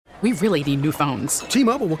We really need new phones.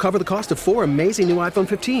 T-Mobile will cover the cost of 4 amazing new iPhone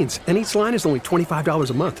 15s, and each line is only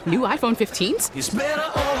 $25 a month. New iPhone 15s? It's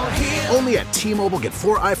better over here. Only at T-Mobile, get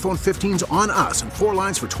 4 iPhone 15s on us and 4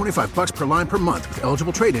 lines for $25 per line per month with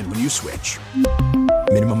eligible trade-in when you switch.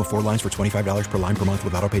 Minimum of 4 lines for $25 per line per month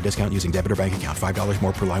with autopay discount using debit or bank account. $5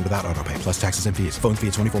 more per line without autopay, plus taxes and fees. Phone fee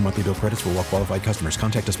at 24 monthly bill credits for well-qualified customers.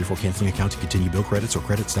 Contact us before canceling account to continue bill credits or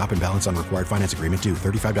credit stop and balance on required finance agreement due.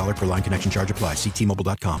 $35 per line connection charge applies. See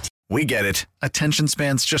T-Mobile.com. We get it. Attention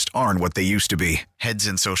spans just aren't what they used to be. Heads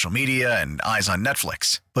in social media and eyes on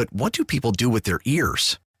Netflix. But what do people do with their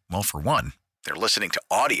ears? Well, for one, they're listening to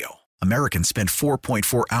audio. Americans spend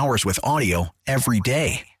 4.4 hours with audio every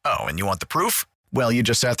day. Oh, and you want the proof? Well, you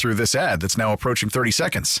just sat through this ad that's now approaching 30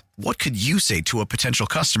 seconds. What could you say to a potential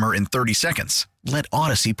customer in 30 seconds? Let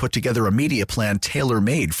Odyssey put together a media plan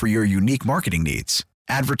tailor-made for your unique marketing needs.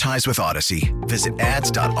 Advertise with Odyssey. Visit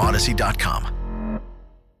ads.odyssey.com.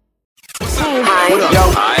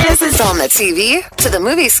 Hi. This is on the TV, to the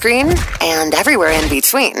movie screen, and everywhere in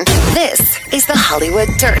between. This is the Hollywood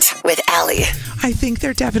Dirt with Allie. I think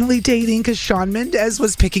they're definitely dating because Shawn Mendes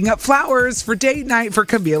was picking up flowers for date night for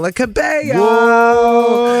Camila Cabello.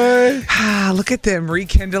 Look at them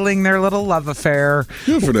rekindling their little love affair.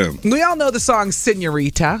 Good for them. We all know the song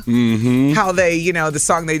Senorita. Mm-hmm. How they, the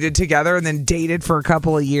song they did together and then dated for a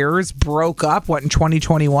couple of years, broke up, in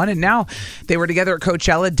 2021, and now they were together at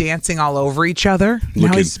Coachella dancing all over each other.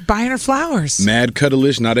 Now he's buying her flowers. Mad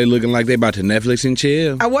cuddlish. Now they looking like they about to Netflix and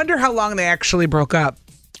chill. I wonder how long they actually broke up.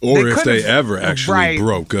 Or if they ever actually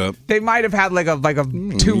broke up. They might have had like a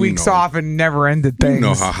 2 weeks off and never ended things. You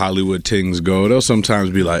know how Hollywood things go. They'll sometimes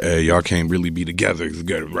be like, hey, y'all can't really be together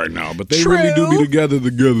right now. But they really do be together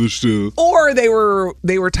still. Or they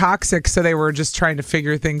were toxic, so they were just trying to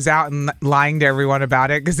figure things out and lying to everyone about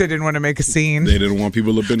it because they didn't want to make a scene. They didn't want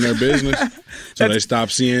people up in their business. So they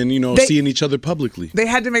stopped seeing each other publicly. They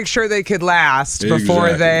had to make sure they could last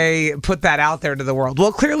before they put that out there to the world.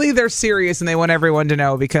 Well, clearly they're serious and they want everyone to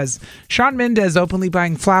know because Shawn Mendes openly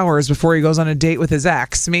buying flowers before he goes on a date with his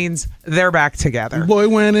ex means they're back together. Boy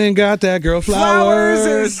went and got that girl flowers.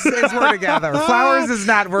 Flowers is we're together. Flowers is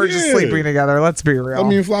not we're just sleeping together. Let's be real. I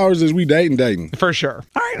mean, flowers is we dating. For sure.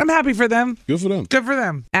 All right, I'm happy for them. Good for them. Good for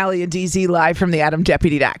them. Allie and DZ live from the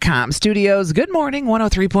AdamDeputy.com studios. Good morning,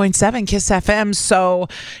 103.7 KISS FM. So,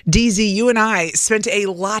 DZ, you and I spent a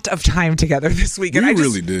lot of time together this week. We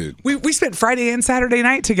really did. We spent Friday and Saturday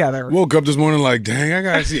night together. Woke up this morning like, dang, I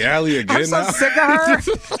got to see Allie again. I'm so sick of her.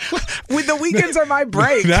 The weekends are my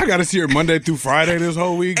break. Now I got to see her Monday through Friday this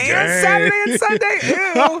whole week. And Saturday and Sunday.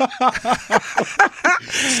 Ew.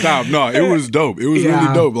 Stop. No, it was dope. It was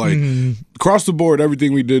really dope. Like, across the board,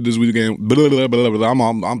 everything we did this weekend, blah, blah, blah, blah,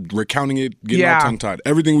 I'm recounting it, getting all tongue-tied.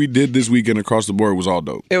 Everything we did this weekend across the board was all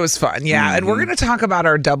dope. It was fun, yeah. And we're going to talk about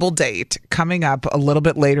our double date coming up a little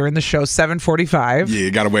bit later in the show, 7:45. Yeah,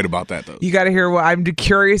 you got to wait about that, though. You got to hear I'm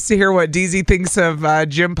curious to hear what DZ thinks of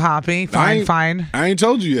Gym Papi. Fine. I ain't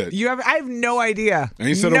told you yet. I have no idea. I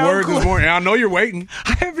ain't said a word this morning. I know you're waiting.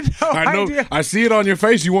 I have no idea. I see it on your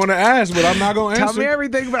face. You want to ask, but I'm not going to answer. Tell me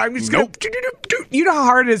everything, but I'm just going to... You know how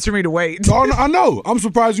hard it is for me to wait. Oh, I know. I'm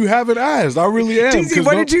surprised you haven't asked. I really am. DZ,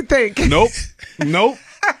 what did you think? Nope.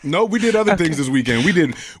 We did other things this weekend. We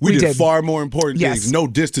did far more important things. No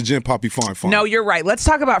diss to Gym Papi Fine. No, you're right. Let's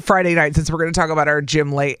talk about Friday night since we're going to talk about our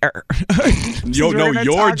gym later. Your gym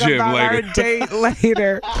later. Our date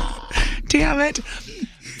later. Damn it.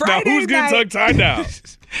 Friday now who's getting tongue-tied now?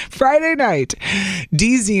 Friday night,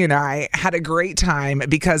 DZ and I had a great time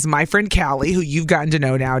because my friend Callie, who you've gotten to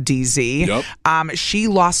know now, DZ, she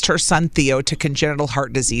lost her son Theo to congenital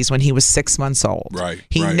heart disease when he was 6 months old. Right.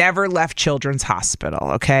 He never left Children's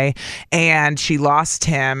Hospital, okay? And she lost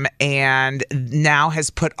him and now has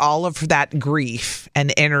put all of that grief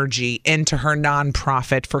and energy into her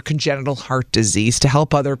nonprofit for congenital heart disease to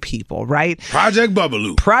help other people, right? Project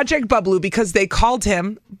Bubbaloo, because they called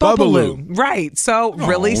him Bubbaloo. Right. So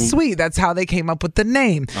really sweet. That's how they came up with the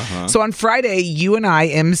name. So on Friday, you and I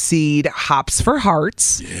emceed Hops for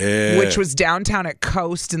Hearts, which was downtown at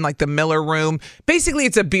Coast in like the Miller Room. Basically,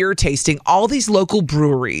 it's a beer tasting. All these local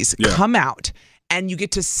breweries come out and you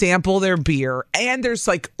get to sample their beer. And there's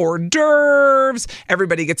like hors d'oeuvres.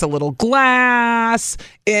 Everybody gets a little glass.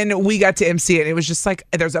 And we got to MC it. It was just like,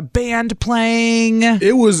 there's a band playing.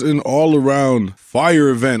 It was an all-around fire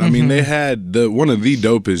event. I mean, they had one of the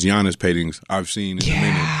dopest Giannis paintings I've seen in a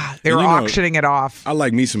minute. They were auctioning it off. I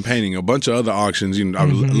like me some painting. A bunch of other auctions.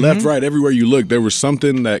 Left, right, everywhere you look, there was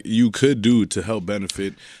something that you could do to help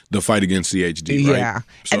benefit the fight against CHD. Right? Yeah.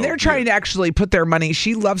 So, and they're trying to actually put their money.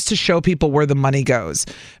 She loves to show people where the money goes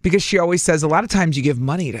because she always says a lot of times you give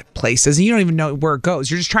money to places and you don't even know where it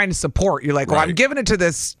goes. You're just trying to support. You're like, well, I'm giving it to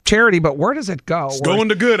this charity, but where does it go? It's going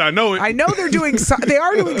to good. I know it. I know they're doing they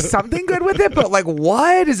are doing something good with it, but like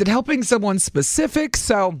what? Is it helping someone specific?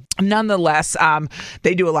 So nonetheless,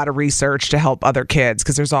 they do a lot of research to help other kids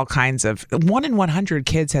because there's all kinds of 1 in 100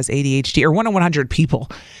 kids has ADHD or 1 in 100 people.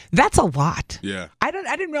 That's a lot. Yeah. I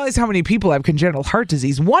didn't realize how many people have congenital heart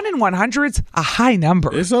disease. 1 in 100's a high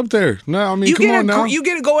number. It's up there. No, I mean, come on now. You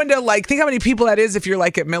get to go into like, think how many people that is if you're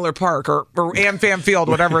like at Miller Park or AmFam Field,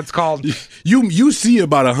 whatever it's called. You see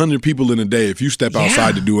about 100 people in a day if you step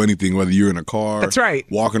outside to do anything, whether you're in a car, that's right,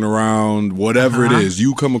 walking around, whatever it is,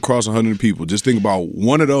 you come across 100 people. Just think about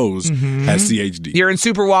one of those has CHD. You're in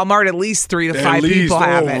Super Walmart, at least 3 to 5 people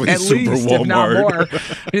have it. At least, if not more.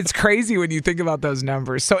 It's crazy when you think about those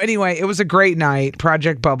numbers. So anyway, it was a great night.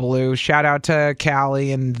 Project Bubbaloo. Shout out to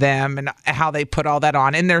Callie and them and how they put all that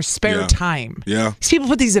on in their spare time. Yeah. These people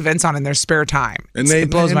put these events on in their spare time. And it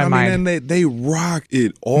blows my mind. And they rock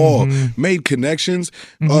it all. Made connections.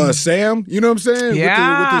 Sam, you know what I'm saying?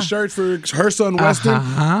 Yeah. With the shirts for her son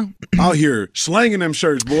Weston. Out here slanging them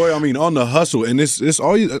shirts, boy. I mean, on the hustle. And it's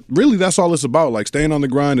all really that's all it's about. Like staying on the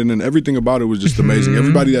grind, and then everything about it was just amazing.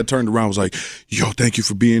 Everybody that turned around was like, yo, thank you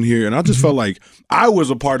for being here. And I just felt like I was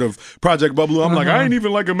a part of Project Bubbaloo. I'm like, I ain't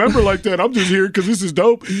even like a member like that. I'm just here because this is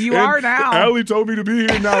dope. You are now. Allie told me to be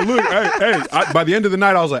here. Now look, by the end of the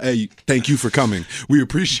night, I was like, hey, thank you for coming. We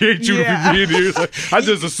appreciate you for being here. Like, I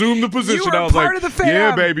just assumed the position. You were I was part like, of the fam.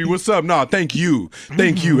 yeah, baby, what's up? No, thank you.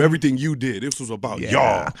 Thank you. Everything you did. This was about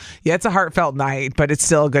y'all. Yeah, it's a heartfelt night, but it's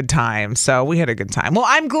still a good time. So we had a good time. Well,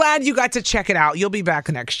 I'm glad you got to check it out. You'll be back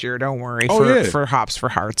next year. Don't worry. For Hops for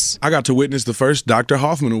Hearts. I got to witness the first Dr.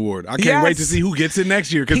 Hoffman Award. I can't wait to see who gets it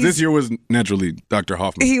next year because this year was naturally Dr.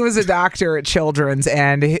 Hoffman. He was a doctor at Children's,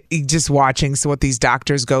 and he just watching what these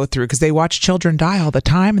doctors go through because they watch children die all the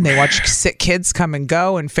time, and they watch sick kids come and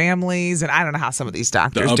go, and families, and I don't know how some of these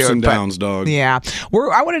doctors do it. The ups and downs, dog. Yeah.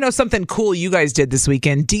 I want to know something cool you guys did this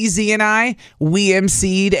weekend. DZ and I, we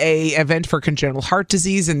emceed a event for congenital heart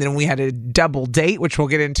disease, and then we had a double date, which we'll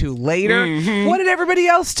get into later. What did everybody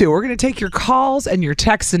else do? We're going to take your calls and your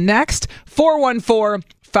texts next.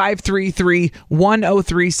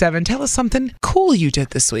 414-533-1037. Tell us something cool you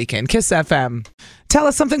did this weekend. Kiss FM. Tell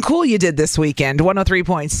us something cool you did this weekend.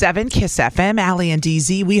 103.7 Kiss FM, Allie and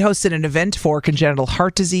DZ. We hosted an event for congenital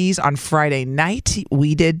heart disease on Friday night.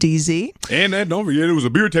 We did, DZ. And don't forget, it was a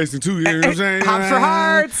beer tasting too. You know what I'm saying? Hops for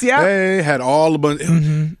Hearts, yeah. They had all a bunch.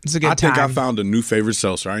 It's a good time. I think I found a new favorite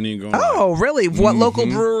seltzer. I ain't even going to Oh, really? What local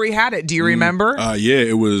brewery had it? Do you remember? Yeah,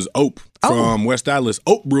 it was Ope from West Dallas.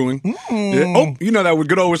 Ope Brewing. Yeah, Ope, you know that with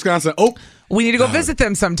good old Wisconsin. Ope. We need to go visit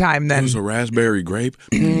them sometime then. It was a raspberry grape.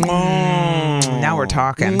 Now we're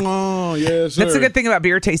talking. Yes, sir. That's the good thing about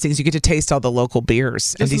beer tastings. You get to taste all the local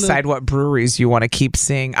beers and decide what breweries you want to keep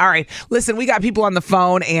seeing. All right. Listen, we got people on the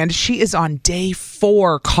phone, and she is on day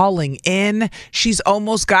 4 calling in. She's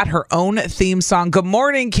almost got her own theme song. Good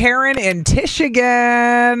morning, Karen in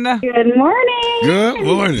Tishigan. Good morning. Good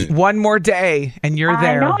morning. One more day, and you're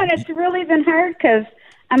there. I know, and it's really been hard because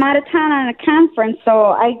I'm out of town on a conference, so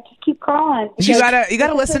I just keep calling. You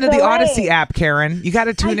gotta listen to the Odyssey app, Karen. You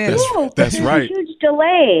gotta tune in. That's right. Huge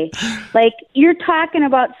delay. Like you're talking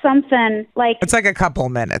about something like it's like a couple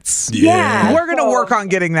minutes. Yeah, we're gonna work on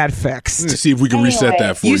getting that fixed. Let's see if we can reset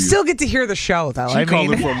that for you. You still get to hear the show, though. She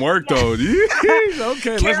calling from work, though.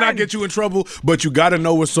 Okay, let's not get you in trouble, but you gotta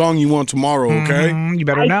know what song you want tomorrow. Okay, you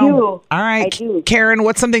better I know. Do. All right, I do. Karen,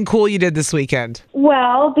 what's something cool you did this weekend?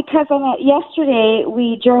 Well, because yesterday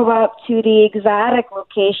we drove up to the exotic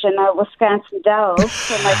location of Wisconsin Dells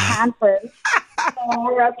for my conference. So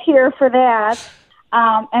we're up here for that.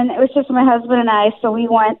 And it was just my husband and I, so we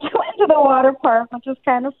went to the water park, which was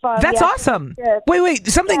kind of fun. That's awesome. Wait,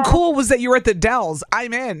 something cool was that you were at the Dells.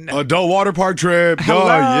 I'm in. Adult water park trip. Hello.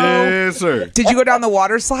 Yes, sir. Did you go down the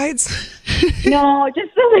water slides? No,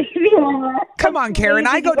 just the lazy one. Come on, Karen.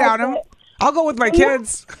 I go down them. I'll go with my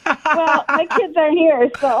kids. Well, my kids aren't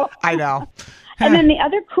here, so. I know. And then the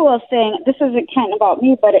other cool thing, this isn't kind of about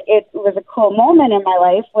me, but it was a cool moment in my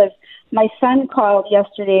life, was my son called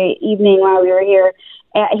yesterday evening while we were here.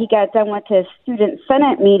 He got done with his student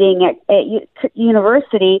senate meeting at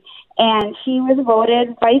university, and she was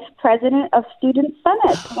voted vice president of Student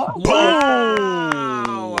Senate.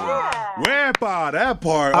 Wow. Wepa, that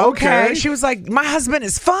part. Okay. She was like, my husband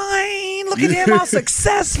is fine. Look at him, all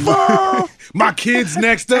successful. My kid's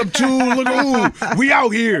next up, too. Look, we out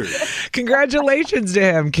here. Congratulations to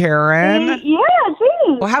him, Karen. Yeah,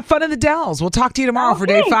 thanks. Well, have fun in the Dells. We'll talk to you tomorrow for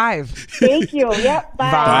day 5. Thank you. Yep.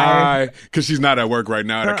 Bye. Because she's not at work right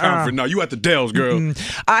now at a conference. No, you at the Dells, girl.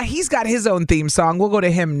 He's got his own theme song. We'll go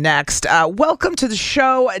to him next. Welcome to the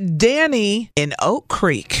show, Danny in Oak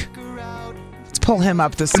Creek. Let's pull him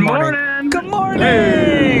up this morning. Good morning.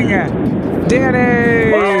 Hey.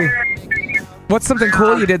 Danny. What's something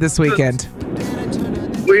cool you did this weekend?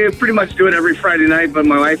 We pretty much do it every Friday night, but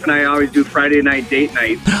my wife and I always do Friday night date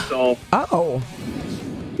night. So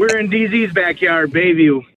we're in DZ's backyard,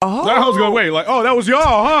 Bayview. I was going to wait. Like, that was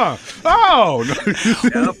y'all, huh? Oh.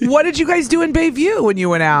 Yep. What did you guys do in Bayview when you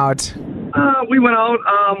went out? We went out.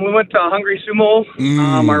 We went to Hungry Sumo.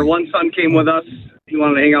 Our one son came with us. He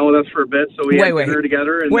wanted to hang out with us for a bit, so we had dinner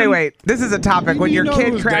together. And wait. This is a topic when your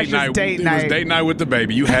kid crashes date night. It was date night with the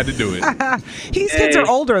baby. You had to do it. These kids are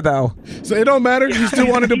older, though. So it don't matter. You still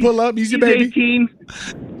wanted to pull up. He's your baby.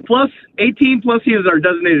 18 plus he is our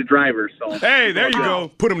designated driver. So hey, there you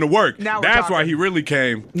go. Put him to work. That's why he really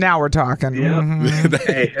came. Now we're talking. Yeah.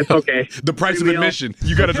 Hey, it's okay. The price of admission.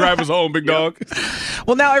 You got to drive us home, big dog.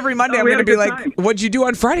 Well, now every Monday I'm going to be like, what'd you do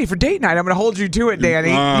on Friday for date night? I'm going to hold you to it, Danny.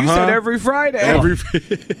 You said every Friday.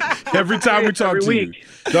 Every time we talk to you.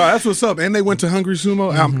 No, that's what's up. And they went to Hungry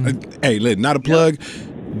Sumo. Hey, not a plug.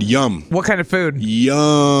 Yum. What kind of food?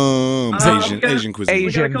 Yum. Asian cuisine.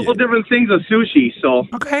 We got a couple different things of sushi, so.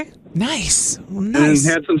 Okay. Nice. And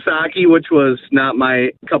had some sake, which was not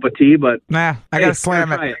my cup of tea, but. I got to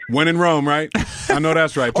slam it. When in Rome, right? I know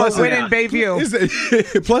that's right. Plus, when in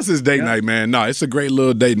Bayview. Plus, it's date night, man. No, it's a great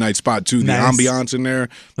little date night spot, too. The ambiance in there.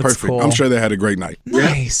 That's perfect. Cool. I'm sure they had a great night.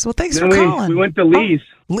 Nice. Well, thanks for calling. We went to Lee's.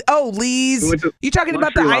 Lee's. You talking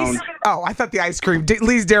about the ice? Oh, I thought the ice cream.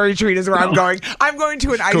 Lee's Dairy Treat is where I'm going. I'm going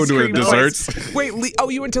to an ice cream desserts. place. Wait,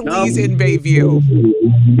 you went to Lee's in Bayview.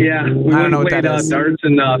 Yeah. I don't know what that is. Darts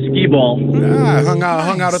and skee ball. Yeah, hung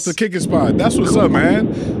out at the kicking spot. That's what's up,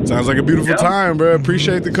 man. Sounds like a beautiful time, bro.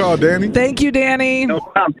 Appreciate the call, Danny. Thank you, Danny. No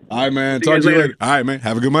problem. All right, man. Talk to you later. All right, man.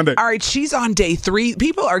 Have a good Monday. All right, she's on day 3.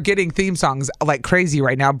 People are getting theme songs like crazy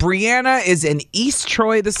right now. Brianna is in East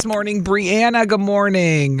Troy this morning. Brianna, good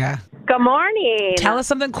morning. Good morning. Tell us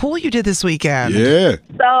something cool you did this weekend. Yeah.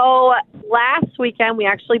 So last weekend we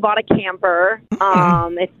actually bought a camper.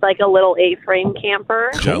 It's like a little A-frame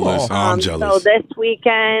camper. Jealous. I'm jealous. So this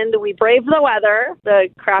weekend we braved the weather, the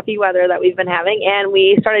crappy weather that we've been having, and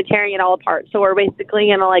we started tearing it all apart. So we're basically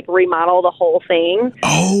gonna remodel the whole thing.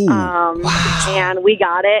 Oh. Wow. And we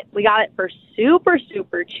got it. We got it for super,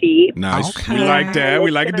 super cheap. Nice. Okay. We like that.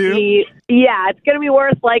 We like a deal. Yeah, it's going to be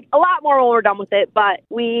worth a lot more when we're done with it, but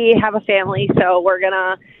we have a family, so we're going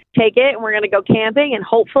to take it and we're going to go camping, and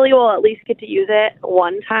hopefully we'll at least get to use it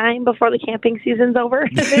one time before the camping season's over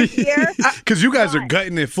this year. Because you guys are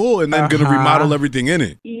gutting it full and then going to remodel everything in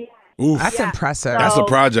it. Yeah. Oof. That's impressive. That's a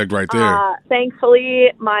project right there.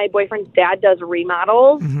 Thankfully, my boyfriend's dad does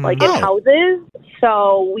remodels, in houses,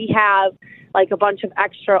 so we have a bunch of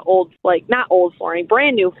extra old, not old flooring,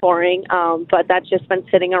 brand new flooring, but that's just been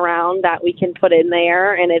sitting around that we can put in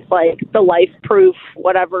there, and it's the life-proof,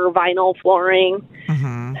 whatever, vinyl flooring.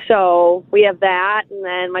 Mm-hmm. So we have that, and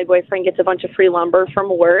then my boyfriend gets a bunch of free lumber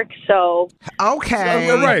from work, so... Okay.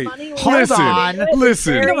 So, right.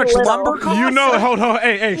 Listen. You know how much lumber costs? You know, hold on.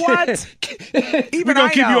 Hey. What? We're going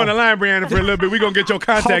to keep you on the line, Brianna, for a little bit. We're going to get your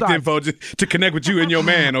contact info to connect with you and your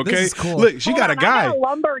man, okay? This is cool. Look, she got a guy. I got a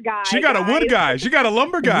lumber guy. She got a wood guy. She got a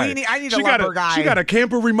lumber guy. I need a lumber guy. She got a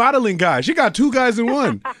camper remodeling guy. She got 2 guys in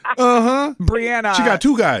one. Brianna. She got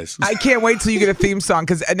 2 guys. I can't wait till you get a theme song,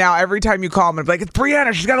 because now every time you call, I'm going to be it's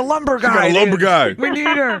Brianna. She's got a lumber guy. She got a lumber guy. We need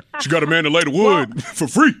her. She got a man to lay the wood for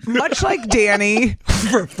free. Much like Danny,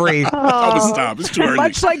 for free. I would stop. It's too early.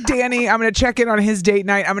 Much like Danny, I'm going to check in on his date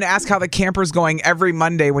night. I'm going to ask how the camper's going every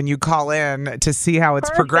Monday when you call in to see how it's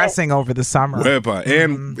progressing over the summer.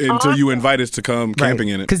 And until you invite us to come camping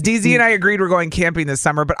in it. Because DZ and I agreed we're going camping this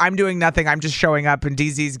summer, but I'm doing nothing. I'm just showing up, and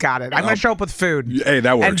DZ's got it. I'm going to show up with food. Hey,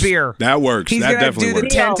 that works. And beer. That works. He's that going to do the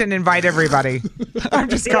works. tent and invite everybody. I'm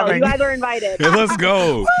just coming. You guys are invited. Hey, let's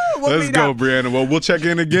go. Let's go, Brianna. Well, we'll check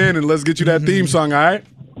in again, and let's get you that theme song, all right?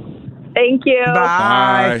 Thank you.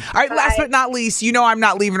 Bye. All right, last but not least, I'm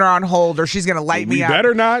not leaving her on hold, or she's going to light me up. You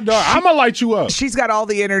better not, dog. I'm going to light you up. She's got all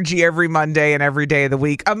the energy every Monday and every day of the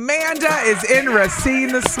week. Amanda is in Racine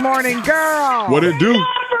this morning, girl. What it do?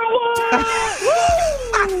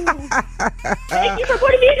 Thank you for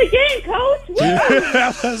putting me in the game, Coach. Woo!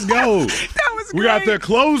 Yeah, let's go. That was We got the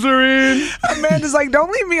closer in. Amanda's like,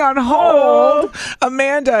 don't leave me on hold.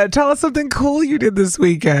 Amanda, tell us something cool you did this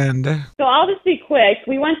weekend. So I'll just be quick.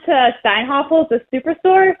 We went to Steinhoffel's, the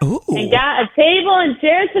superstore, and got a table and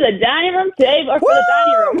chairs for the dining room table, or for the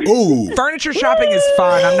dining room. Ooh. Furniture shopping is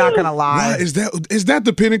fun. I'm not going to lie. Right, is that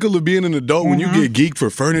the pinnacle of being an adult when you get geeked for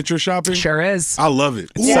furniture shopping? Sure is. I love it.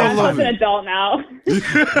 Yeah, I love I'm an adult now.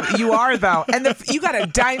 You are, though. And you got a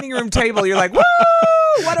dining room table. You're like, woo,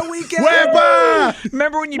 what a weekend.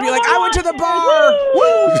 Remember when you'd be like, I went to the bar.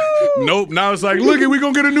 Woo. Nope. Now it's like, look, we're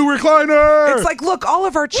going to get a new recliner. It's like, look, all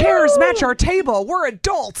of our chairs match our table. We're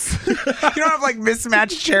adults. You don't have like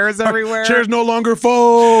mismatched chairs everywhere. Chairs no longer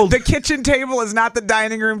fold. The kitchen table is not the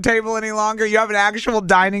dining room table any longer. You have an actual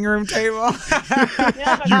dining room table.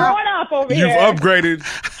 Yeah, I'm growing up over You've here.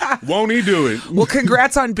 upgraded. Won't he do it? Well,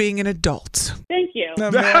 congrats on being an adult. Thank you.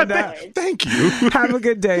 Amanda. Thank you. Have a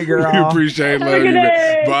good day, girl. We appreciate it. Have a good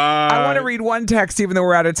day. Bye. I want to read one text, even though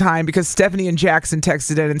we're out of time, because Stephanie and Jackson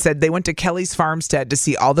texted in and said they went to Kelly's farmstead to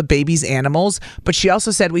see all the baby's animals. But she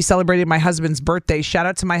also said, we celebrated my husband's birthday. Shout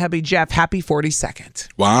out to my hubby, Jeff. Happy 42nd.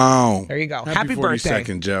 Wow. There you go. Happy birthday.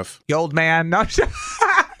 42nd, Jeff. You old man. No. You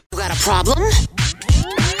got a problem?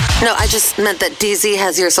 No, I just meant that DZ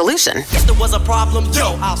has your solution. If there was a problem,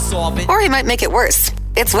 yo, I'll solve it. Or he might make it worse.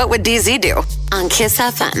 It's What Would DZ Do on Kiss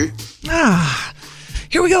FM.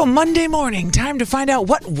 Here we go. Monday morning. Time to find out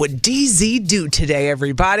what would DZ do today,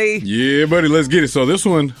 everybody. Yeah, buddy, let's get it. So this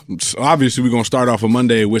one, obviously, we're going to start off a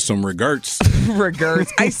Monday with some regrets.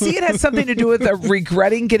 Regrets. I see it has something to do with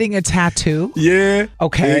regretting getting a tattoo. Yeah.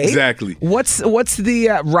 Okay. Exactly. What's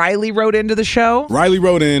the Riley wrote into the show? Riley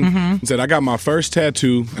wrote in and said, I got my first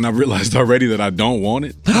tattoo, and I realized already that I don't want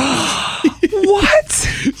it. What?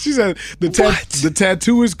 She said, the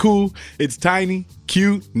tattoo is cool. It's tiny,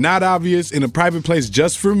 cute, not obvious, in a private place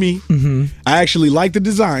just for me. I actually like the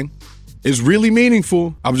design. It's really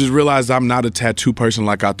meaningful. I just realized I'm not a tattoo person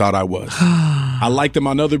like I thought I was. I like them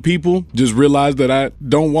on other people. Just realized that I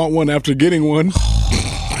don't want one after getting one.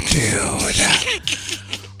 Dude.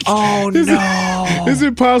 Oh, no. Is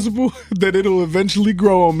it possible that it'll eventually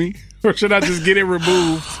grow on me? Or should I just get it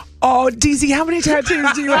removed? Oh, DZ, how many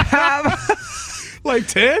tattoos do you have? Like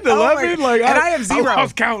 10, 11? And I have 0. I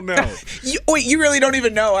lost count now. Wait, you really don't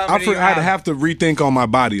even know how many I'd have to rethink on my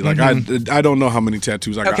body. Like, I don't know how many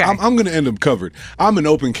tattoos I got. Okay. I'm going to end up covered. I'm an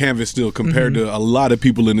open canvas still compared to a lot of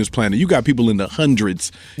people in this planet. You got people in the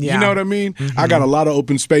hundreds. Yeah. You know what I mean? I got a lot of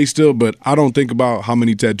open space still, but I don't think about how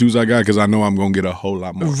many tattoos I got because I know I'm going to get a whole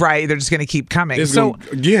lot more. Right. They're just going to keep coming. As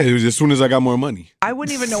soon as I got more money. I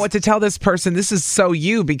wouldn't even know what to tell this person. This is so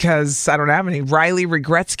you because I don't have any. Riley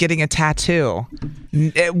regrets getting a tattoo.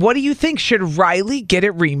 What do you think? Should Riley get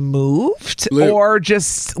it removed or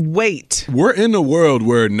just wait? We're in a world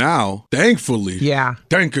where now, thankfully,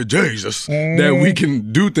 thank you, Jesus, that we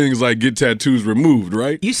can do things like get tattoos removed,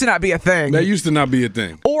 right? Used to not be a thing. That used to not be a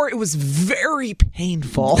thing. Or it was very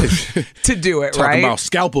painful to do it, right? Talking about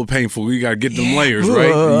scalpel painful, we got to get them layers, right?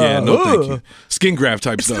 Yeah, no thank you. Skin graft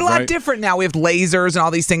type stuff, It's a lot right? different now. We have lasers and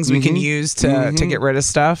all these things we can use to get rid of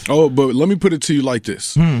stuff. Oh, but let me put it to you like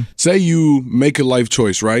this. Say you make a life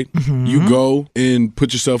choice, right? You go and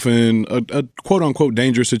put yourself in a quote-unquote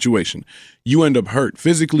dangerous situation. You end up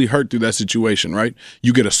physically hurt through that situation, right?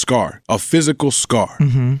 You get a scar, a physical scar.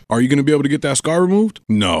 Are you going to be able to get that scar removed?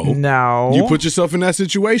 No. You put yourself in that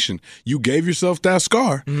situation. You gave yourself that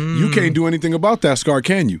scar. You can't do anything about that scar,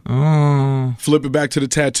 can you? Flip it back to the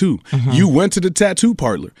tattoo. You went to the tattoo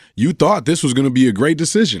parlor. You thought this was going to be a great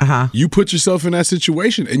decision. You put yourself in that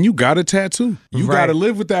situation and you got a tattoo. You got to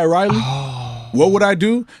live with that, Riley. What would I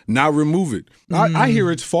do? Not remove it. I hear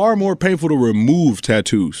it's far more painful to remove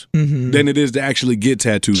tattoos than it is to actually get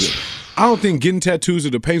tattoos. I don't think getting tattoos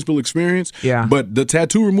is a painful experience. Yeah. But the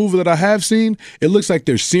tattoo removal that I have seen, it looks like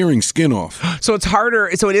they're searing skin off. So it's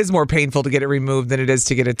harder. So it is more painful to get it removed than it is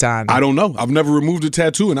to get it done. I don't know. I've never removed a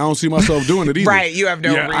tattoo, and I don't see myself doing it either. Right. You have no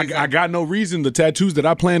reason. I got no reason. The tattoos that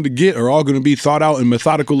I plan to get are all going to be thought out and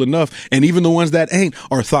methodical enough. And even the ones that ain't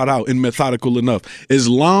are thought out and methodical enough. As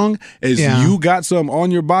long as you got some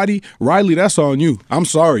on your body, Riley, that's on you. I'm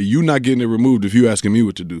sorry. You not getting it removed if you asking me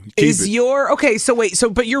what to do.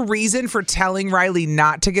 But your reason for telling Riley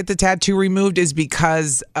not to get the tattoo removed is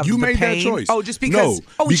because of you the made pain? that choice. Oh, just because?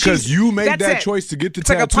 No, because you made that choice to get the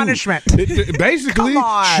tattoo. It's like a punishment. Basically, Come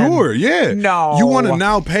on. sure, yeah. No. You want to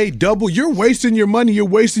now pay double. You're wasting your money. You're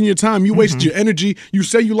wasting your time. You wasted your energy. You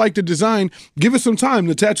say you like the design. Give it some time.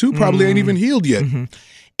 The tattoo probably ain't even healed yet.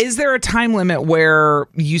 Is there a time limit where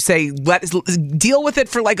you say, let's deal with it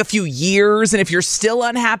for like a few years? And if you're still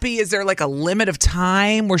unhappy, is there like a limit of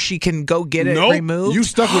time where she can go get it removed? You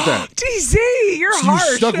stuck with that. DZ, you're harsh.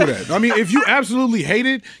 You stuck with that. I mean, if you absolutely hate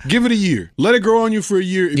it, give it a year. Let it grow on you for a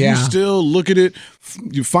year. If you still look at it,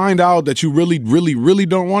 you find out that you really, really, really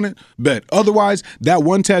don't want it, bet. Otherwise, that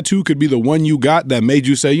one tattoo could be the one you got that made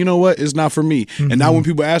you say, you know what, it's not for me. And now when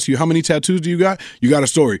people ask you, how many tattoos do you got a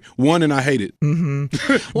story. One, and I hate it.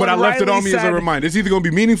 But I left it on me as a reminder. It's either going to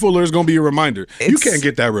be meaningful or it's going to be a reminder. You can't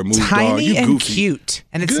get that removed, tiny dog. You and goofy. Cute.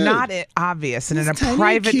 And it's not obvious and in a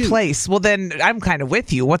private place. Well, then I'm kind of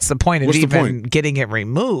with you. What's the point of getting it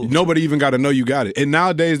removed? Nobody even got to know you got it. And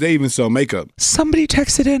nowadays, they even sell makeup. Somebody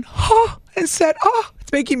texted in, and said,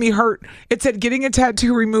 it's making me hurt. It said getting a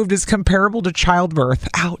tattoo removed is comparable to childbirth.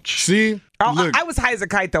 Ouch. See? Oh, I was high as a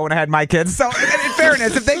kite, though, when I had my kids. So, in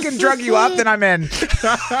fairness, if they can drug you up, then I'm in.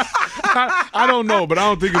 I don't know, but I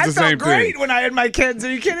don't think it's the same thing. I felt great when I had my kids.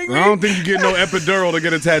 Are you kidding me? I don't think you get no epidural to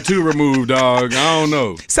get a tattoo removed, dog. I don't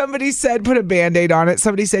know. Somebody said put a Band-Aid on it.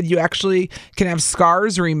 Somebody said you actually can have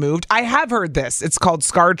scars removed. I have heard this. It's called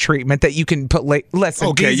scar treatment that you can put. Listen,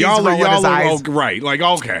 okay, y'all are right. Like,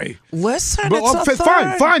 okay. Listen, but,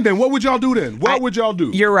 fine. Then what would y'all do then? What would y'all do?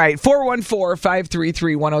 You're right.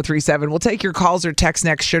 414-533-1037. We'll take your calls or text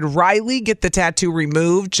next. Should Riley get the tattoo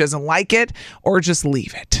removed? She doesn't like it, or just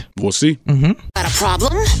leave it? We'll see. Got a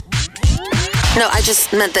problem? No, I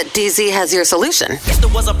just meant that DZ has your solution. If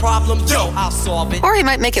there was a problem, yo, I'll solve it. Or he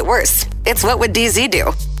might make it worse. It's What Would DZ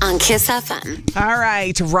Do? On Kiss FM. All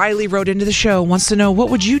right. Riley wrote into the show, wants to know, what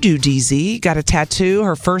would you do, DZ? Got a tattoo,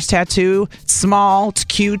 her first tattoo. It's small, it's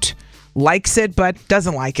cute. Likes it, but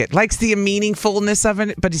doesn't like it. Likes the meaningfulness of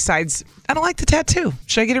it, but decides, I don't like the tattoo.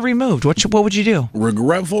 Should I get it removed? What would you do?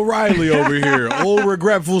 Regretful Riley over here. Old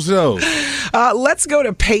regretful self. Let's go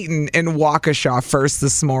to Peyton in Waukesha first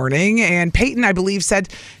this morning. And Peyton, I believe, said,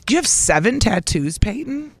 do you have 7 tattoos,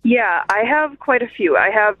 Peyton? Yeah, I have quite a few. I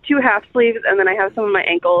have 2 half sleeves, and then I have some on my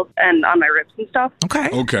ankles and on my ribs and stuff. Okay.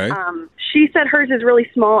 She said hers is really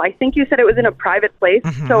small. I think you said it was in a private place.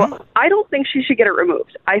 So I don't think she should get it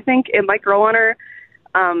removed. I think it might grow on her.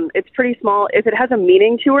 It's pretty small. If it has a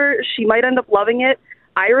meaning to her, she might end up loving it.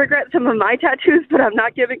 I regret some of my tattoos, but I'm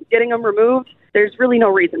not getting them removed. There's really no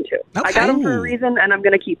reason to. Okay. I got them for a reason, and I'm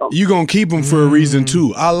going to keep them. You're going to keep them for a reason,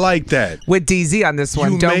 too. I like that. With DZ on this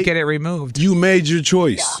one, don't get it removed. You made your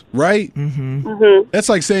choice, right? That's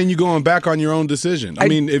like saying you're going back on your own decision. I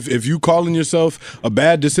mean, if you calling yourself a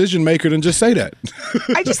bad decision maker, then just say that.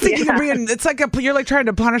 I just think it's like you're like trying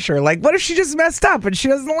to punish her. Like, what if she just messed up and she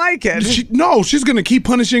doesn't like it? She's going to keep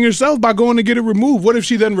punishing herself by going to get it removed. What if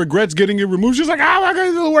she then regrets getting it removed? She's like, oh my God,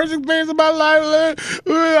 this is the worst experience of my life.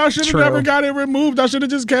 I should have never got it removed. I should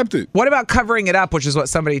have just kept it. What about covering it up, which is what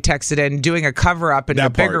somebody texted in, doing a cover up and a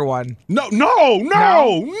bigger one? No.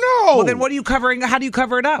 Well, then what are you covering? How do you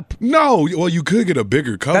cover it up? No. Well, you could get a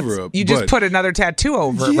bigger cover up. You just put another tattoo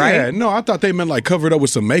over it, right? Yeah, no, I thought they meant like cover it up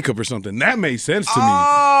with some makeup or something. That made sense to me.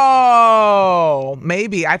 Oh,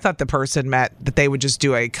 maybe. I thought the person meant that they would just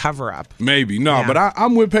do a cover up. Maybe. No, but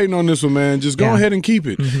I'm with Peyton on this one, man. Just go ahead and keep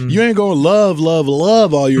it. You ain't going to love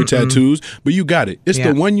all your tattoos, but you got it. It's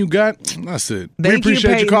the one you got. That's it. We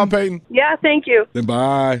appreciate your call, Peyton. Yeah, thank you. Then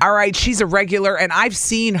bye. All right, she's a regular, and I've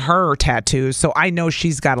seen her tattoos, so I know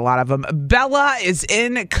she's got a lot of them. Bella is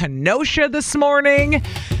in Kenosha this morning.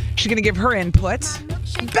 She's going to give her input.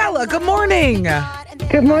 Bella, good morning.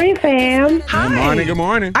 Good morning, fam. Hi. Good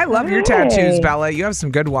morning. I love your tattoos, Bella. You have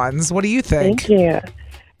some good ones. What do you think? Thank you.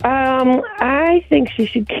 I think she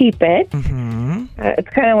should keep it. It's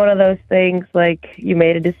kind of one of those things like you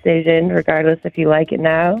made a decision, regardless if you like it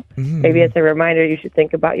now. Maybe it's a reminder you should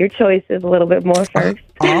think about your choices a little bit more first.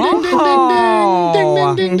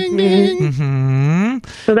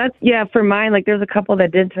 So that's, for mine, like there's a couple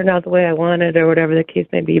that didn't turn out the way I wanted or whatever the case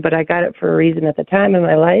may be, but I got it for a reason at the time in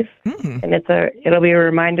my life. And it'll be a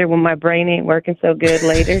reminder when my brain ain't working so good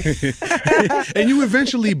later. And you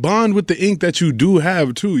eventually bond with the ink that you do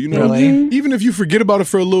have too, you know. Really? Even if you forget about it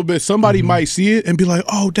for a little bit, somebody might see it and be like,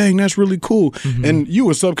 oh dang, that's really cool. And you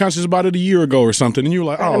were subconscious about it a year ago or something, and you were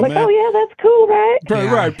like, oh man. Oh yeah, that's cool, right?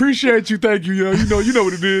 Right. Appreciate you, thank you. You know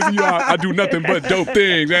what it is. I do nothing but dope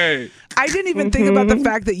things. Hey. I didn't even think about the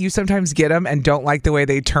fact that you sometimes get them and don't like the way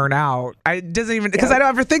they turn out. Because I don't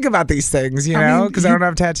ever think about these things, because I don't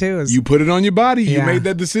have tattoos. You put it on your body. You made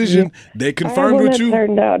that decision. They confirmed with you. It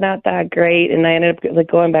turned out not that great, and I ended up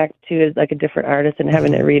going back to like a different artist and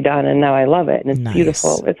having it redone, and now I love it, and it's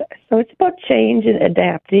beautiful. It's So it's about change and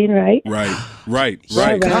adapting, right? Right. Right.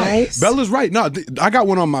 Bella's right. No, I got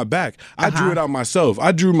one on my back. I drew it out myself.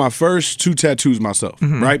 I drew my first 2 tattoos myself,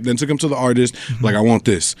 right? Then took them to the artist, like, I want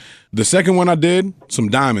this. The second one I did, some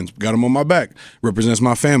diamonds, got them on my back, represents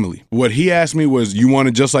my family. What he asked me was, you want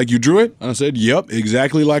it just like you drew it? I said, yep,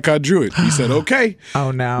 exactly like I drew it. He said, okay.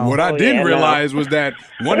 Oh, no. What I didn't realize was that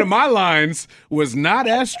one of my lines was not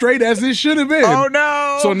as straight as it should have been. Oh,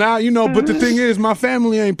 no. So now, but the thing is, my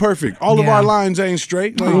family ain't perfect. All of our lines ain't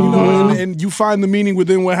straight. Like, and you find the meaning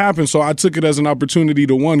within what happened. So I took it as an opportunity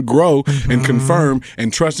to, one, grow and confirm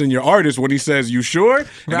and trust in your artist when he says, you sure?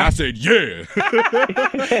 And I said, yeah.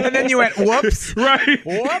 And then you went, whoops. Right.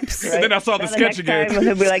 Whoops. And then I saw the sketch again. Time,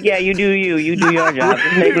 he'll be like, yeah, you do you. You do your job.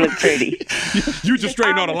 Just make it look pretty. You just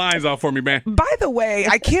straighten all the lines out for me, man. By the way,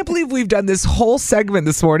 I can't believe we've done this whole segment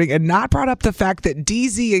this morning and not brought up the fact that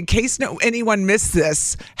DZ, in case anyone missed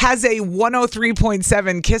this, has a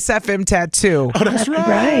 103.7 Kiss FM tattoo. Oh, that's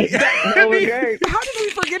right. How did we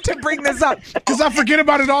forget to bring this up? Because I forget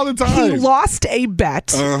about it all the time. He lost a bet.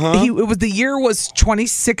 The year was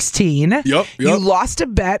 2016. Yep. You lost a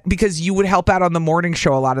bet because you would help out on the morning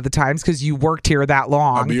show a lot of the times because you worked here that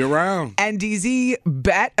long. I'll be around. And DZ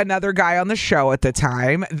bet another guy on the show at the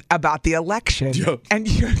time about the election. Yep. And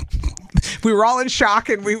we were all in shock,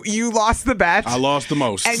 and you lost the bet. I lost the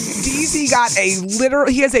most. And DZ got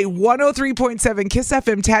he has a 103.7 Kiss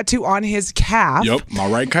FM tattoo on his calf. Yep, my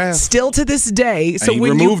right calf. Still to this day. So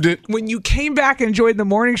when removed it. When you came back and joined the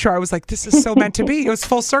morning show, I was like, this is so meant to be. It was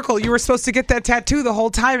full circle. You were supposed to get that tattoo the whole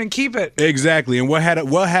time and keep it. Exactly. And what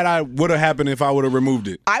would have happened if I would have removed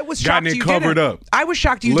it? I was shocked you covered up. I was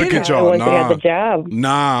shocked you didn't. Look at y'all. Got the job.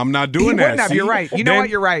 Nah, I'm not doing that. You're right. You know what?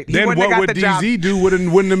 You're right. Then what would DZ do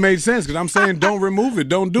wouldn't have made sense, because I'm saying don't remove it.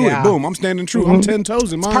 Don't do it. Boom. I'm standing true. I'm 10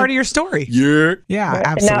 toes in mine. It's part of your story. Yeah,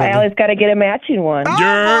 absolutely. Now Allie's got to get a matching one. Oh,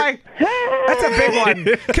 boy. That's a big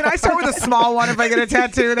one. Can I start with a small one if I get a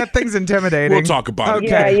tattoo? That thing's intimidating. We'll talk about it.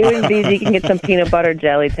 Yeah, you and DZ can get some peanut butter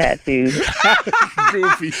jelly tattoos.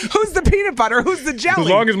 Goofy. Who's the peanut butter? Who's the jelly? As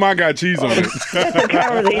long as mine got cheese on it. That's a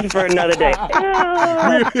conversation for another day.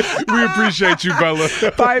 We appreciate you, Bella.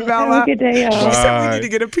 Bye, Bella. Have a good day, y'all. She said we need to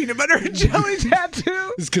get a peanut butter and jelly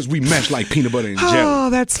tattoo. It's because we mesh like peanut butter and jelly. Oh,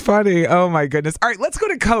 that's funny. Oh, my goodness. All right, let's go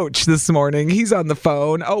to Coach this morning. He's on the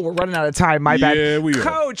phone. Oh, we're running out of time. My bad. Yeah, we are.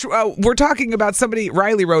 Coach, we're talking about somebody,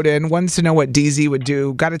 Riley wrote in, wants to know what DZ would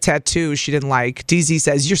do. Got a tattoo she didn't like. DZ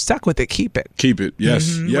says, you're stuck with it. Keep it. Keep it.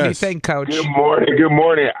 Yes. What do you think, Coach? Good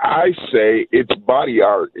morning. I say it's body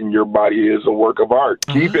art, and your body is a work of art.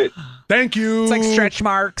 Keep it. Thank you. It's like stretch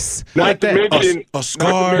marks. Not to mention, a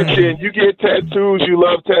scar. You get tattoos. You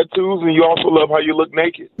love tattoos, and you also love how you look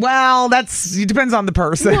naked. Well, it depends on the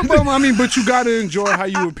person. But you got to enjoy how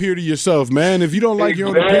you appear to yourself, man. If you don't like your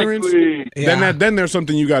own appearance, then there's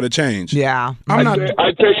something you got to change. Yeah. I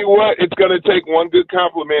tell you what, it's going to take one good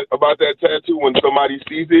compliment about that tattoo when somebody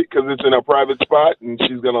sees it, because it's in a private spot, and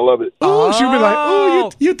she's going to love it. Oh, she'll be like,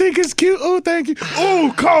 oh, you think it's cute? Oh, thank you.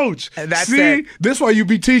 Oh, Coach. See, that's why you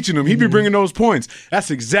be teaching him. He be bringing those points. That's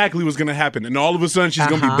exactly what's going to happen. And all of a sudden, she's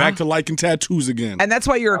going to be back to liking tattoos again. And that's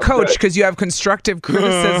why you're a coach, because you have constructive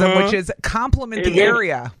criticism, which is compliment the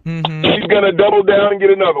area. She's going to double down and get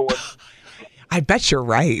another one. I bet you're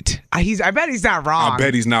right. I bet he's not wrong. I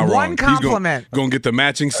bet he's not wrong. One compliment. He's going to get the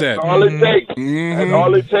matching set. That's all it takes. And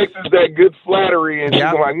all it takes is that good flattery, and she's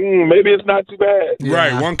like, maybe it's not too bad. Yeah.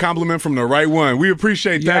 Right. One compliment from the right one. We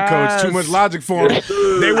appreciate that, Coach. Too much logic for him.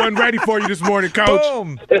 They wasn't ready for you this morning, Coach.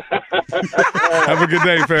 Boom. Have a good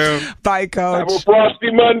day, fam. Bye, Coach. Have a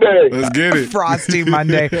frosty Monday. Let's get it. Frosty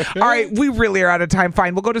Monday. All right. We really are out of time.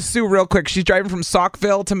 Fine. We'll go to Sue real quick. She's driving from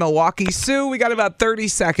Saukville to Milwaukee. Sue, we got about 30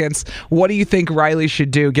 seconds. What do you think Riley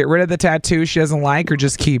should do? Get rid of the tattoo she doesn't like, or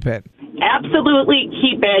just keep it? Absolutely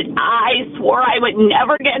keep it. I swore I would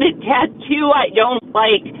never get a tattoo. I don't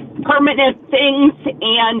like permanent things.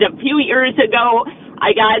 And a few years ago,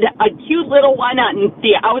 I got a cute little one on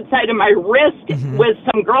the outside of my wrist with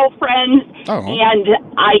some girlfriends. And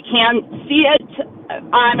I can't see it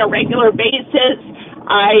on a regular basis.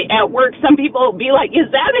 At work, some people will be like,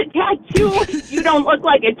 is that a tattoo? You don't look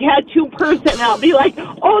like a tattoo person. And I'll be like,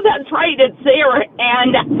 oh, that's right, it's there.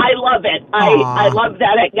 And I love it. I love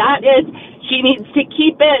that I got it. She needs to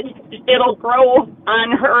keep it. It'll grow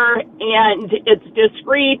on her, and it's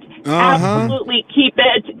discreet. Absolutely keep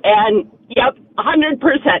it. And, yep, 100%.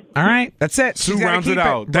 All right, that's it. Sue rounds it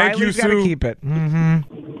out. Thank you, Sue. Riley's got to keep it.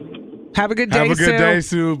 Have a good day, Sue. Have a good day,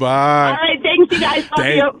 Sue. Bye. All right, thanks, you guys. Love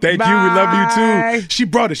you. Thank you. We love you too. She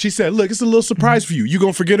brought it. She said, look, it's a little surprise for you. You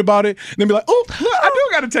going to forget about it? And then be like, oh, look, I do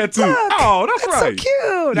got a tattoo. Look, that's right. So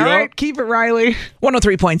cute. All right, keep it, Riley.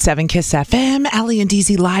 103.7 Kiss FM. Allie and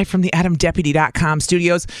DZ live from the AdamDeputy.com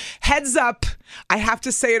studios. Heads up. I have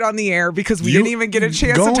to say it on the air because we didn't even get a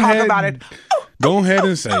chance to talk about it. Go ahead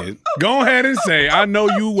and say it. Go ahead and say it. I know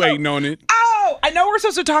you waiting on it. Oh, I know we're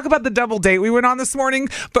supposed to talk about the double date we went on this morning,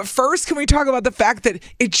 but first, can we talk about the fact that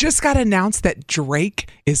it just got announced that Drake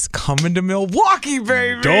is coming to Milwaukee,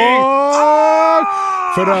 baby? Dog!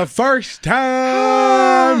 For the first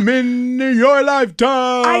time in your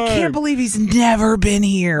lifetime. I can't believe he's never been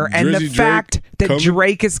here. And the fact that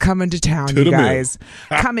Drake is coming to town, you guys.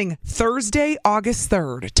 Coming Thursday, August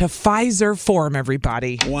 3rd to Pfizer Forum,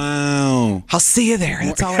 everybody. Wow. I'll see you there.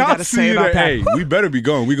 That's all I got to say about that. Hey, we better be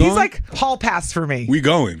going. We going? He's like hall pass for me. We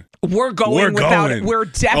going. We're going without it. We're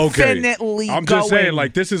definitely I'm just saying,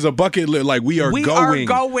 like, this is a bucket list. Like, we are going. We are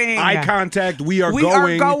going. Eye contact. We are going. We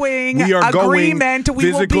are going. We are agreement. going.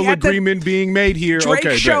 We Physical will be agreement being made here.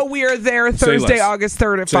 Drake show. We are there Thursday, August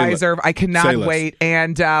 3rd at Pfizer. I cannot wait.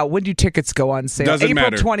 And when do tickets go on sale? Doesn't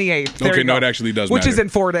April matter. 28th. There Okay, no, it actually does matter. Which is in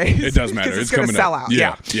 4 days. It does matter. It's going to sell out.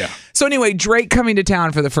 Yeah. So anyway, Drake coming to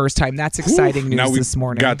town for the first time. That's exciting news now we this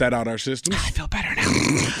morning. Got that out our system. I feel better now.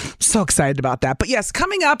 I'm so excited about that. But yes,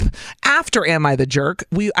 coming up after Am I the Jerk,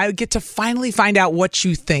 I get to finally find out what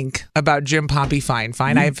you think about Gym Papi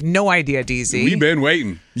Fine. I have no idea, DZ. We've been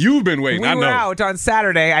waiting. You've been waiting. I know. We were out on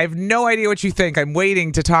Saturday. I have no idea what you think. I'm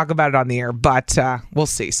waiting to talk about it on the air, but we'll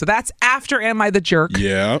see. So that's after Am I the Jerk?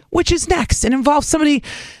 Yeah. Which is next. It involves somebody,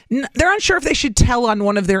 they're unsure if they should tell on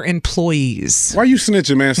one of their employees. Why are you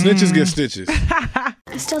snitching, man? Snitches get stitches.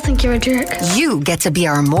 I still think you're a jerk. You get to be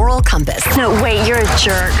our moral compass. No, wait, you're a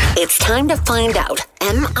jerk. It's time to find out,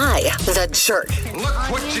 am I the jerk? Look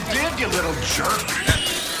what you did, you little jerk.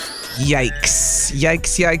 Yikes.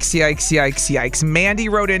 Yikes. Mandy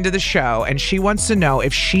wrote into the show, and she wants to know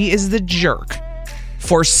if she is the jerk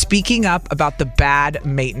for speaking up about the bad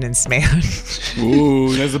maintenance man.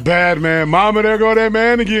 Ooh, that's a bad man. Mama, there go that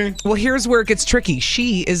man again. Well, here's where it gets tricky.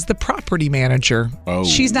 She is the property manager. Oh.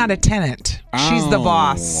 She's not a tenant. She's the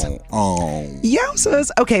boss. Oh. Yowzas.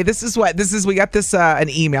 Okay, we got this an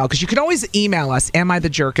email, because you can always email us,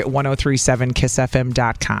 amithejerk at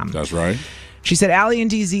 1037kissfm.com. That's right. She said, Allie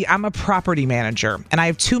and DZ, I'm a property manager, and I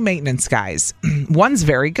have 2 maintenance guys. One's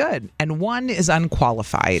very good, and one is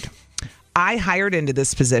unqualified. I hired into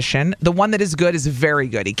this position. The one that is good is very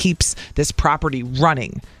good. He keeps this property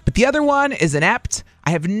running. But the other one is inept.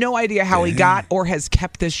 I have no idea how he got or has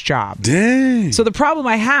kept this job. Dang. So the problem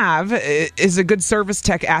I have is a good service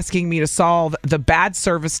tech asking me to solve the bad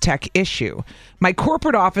service tech issue. My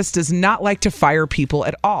corporate office does not like to fire people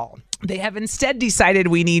at all. They have instead decided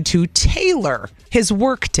we need to tailor his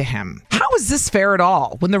work to him. How is this fair at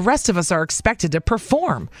all when the rest of us are expected to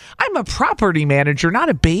perform? I'm a property manager, not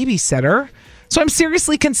a babysitter. So I'm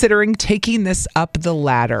seriously considering taking this up the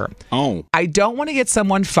ladder. Oh. I don't want to get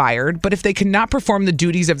someone fired, but if they cannot perform the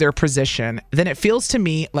duties of their position, then it feels to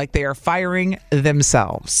me like they are firing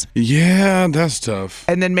themselves. Yeah, that's tough.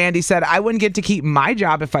 And then Mandy said, I wouldn't get to keep my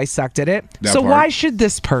job if I sucked at it. Why should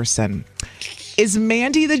this person? Is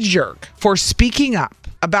Mandy the jerk for speaking up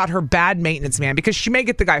about her bad maintenance man? Because she may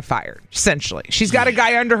get the guy fired, essentially. She's got a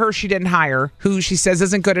guy under her she didn't hire who she says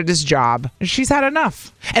isn't good at his job. She's had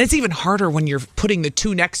enough. And it's even harder when you're putting the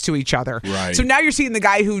 2 next to each other. Right. So now you're seeing the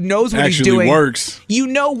guy who knows what he's doing. Works. You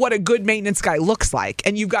know what a good maintenance guy looks like.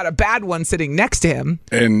 And you've got a bad one sitting next to him.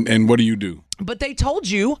 And what do you do? But they told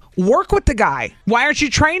you, work with the guy. Why aren't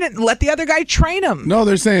you training? Let the other guy train him. No,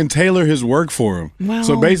 they're saying tailor his work for him. Well,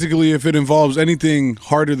 so basically, if it involves anything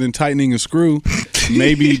harder than tightening a screw,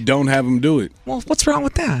 maybe don't have him do it. Well, what's wrong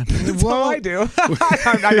with that? That's all I do.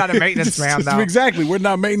 I'm not a maintenance man, though. Exactly. We're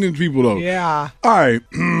not maintenance people, though. Yeah. All right.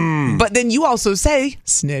 But then you also say,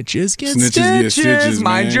 snitches get stitches.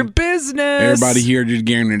 Mind man. your business. Everybody here just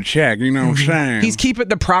getting a check. You know what I'm saying? He's keeping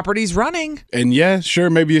the properties running. And yeah,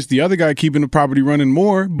 sure, maybe it's the other guy keeping the property running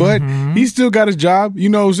more, but he's still got his job. You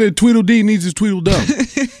know, said Tweedledee needs his Tweedledum.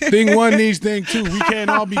 Thing 1 needs thing 2. We can't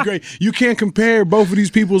all be great. You can't compare both of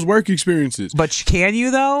these people's work experiences. But can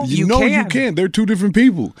you, though? You can. They're 2 different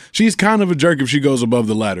people. She's kind of a jerk if she goes above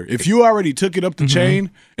the ladder. If you already took it up the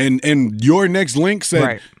chain and your next link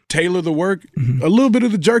said, tailor the work, a little bit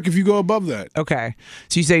of the jerk if you go above that. Okay.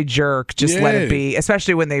 So you say jerk, just let it be,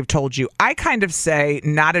 especially when they've told you. I kind of say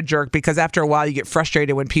not a jerk because after a while you get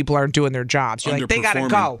frustrated when people aren't doing their jobs. You're like, they got to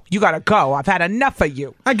go. You got to go. I've had enough of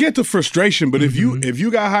you. I get the frustration, but if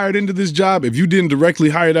you got hired into this job, if you didn't directly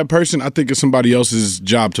hire that person, I think it's somebody else's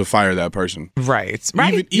job to fire that person. Right.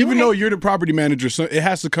 Even though you're the property manager, so it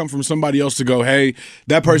has to come from somebody else to go, hey,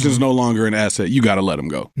 that person's no longer an asset. You got to let them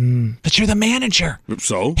go. But you're the manager.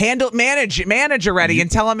 So? Manage already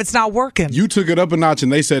and tell them it's not working. You took it up a notch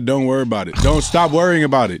and they said, don't worry about it. Don't stop worrying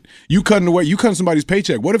about it. You cutting somebody's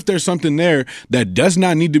paycheck. What if there's something there that does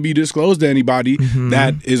not need to be disclosed to anybody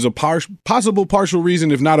that is a possible partial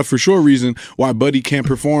reason, if not a for sure reason, why Buddy can't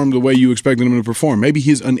perform the way you expected him to perform? Maybe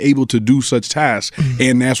he's unable to do such tasks,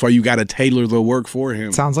 and that's why you got to tailor the work for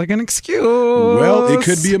him. Sounds like an excuse. Well, it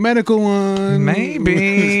could be a medical one.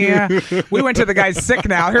 Maybe. We went to the guy's sick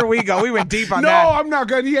now. Here we go. We went deep on that. No, I'm not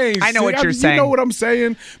good. He ain't I know sick. what you're saying. You know what I'm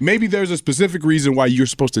saying? Maybe there's a specific reason why you're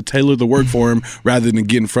supposed to tailor the work for him rather than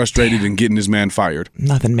getting frustrated and getting this man fired.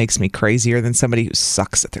 Nothing makes me crazier than somebody who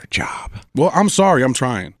sucks at their job. Well, I'm sorry. I'm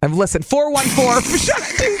trying. Listen, 414. Shut up,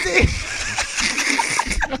 Tuesday.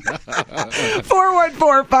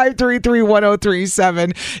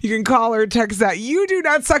 414-533-1037. You can call or text that. You do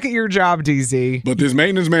not suck at your job, DZ. But this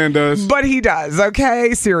maintenance man does. But he does,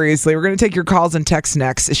 okay? Seriously, we're going to take your calls and texts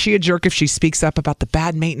next. Is she a jerk if she speaks up about the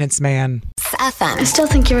bad maintenance man? FM. I still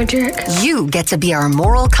think you're a jerk. You get to be our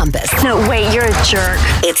moral compass. No, wait, you're a jerk.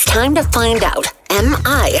 It's time to find out. Am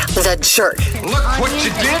I the jerk? Look what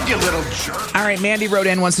you did, you little jerk. All right, Mandy wrote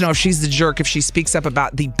in, wants to know if she's the jerk if she speaks up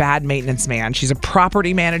about the bad maintenance man. She's a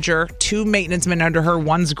property manager, 2 maintenance men under her.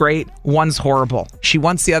 One's great, one's horrible. She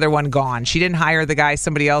wants the other one gone. She didn't hire the guy,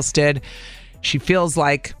 somebody else did. She feels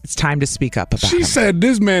like it's time to speak up about him. She said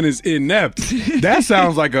this man is inept. That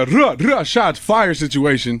sounds like a shots fire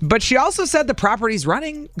situation. But she also said the property's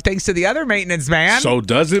running thanks to the other maintenance man. So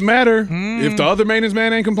does it matter if the other maintenance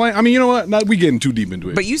man ain't complaining? I mean, you know what? We getting too deep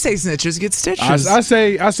into it. But you say snitches get stitches. I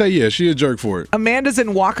say yeah, she a jerk for it. Amanda's in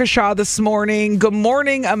Waukesha this morning. Good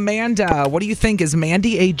morning, Amanda. What do you think? Is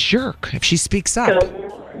Mandy a jerk if she speaks up?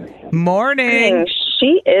 Morning.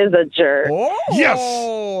 She is a jerk. Oh, yes.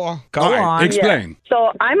 Go on. Explain. Yeah.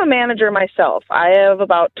 So I'm a manager myself. I have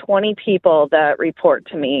about 20 people that report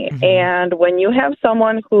to me. And when you have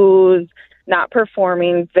someone who's not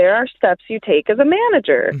performing, there are steps you take as a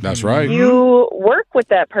manager. That's right. You work with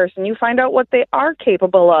that person. You find out what they are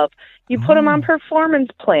capable of. You put them on performance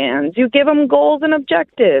plans. You give them goals and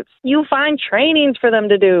objectives. You find trainings for them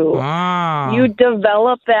to do. You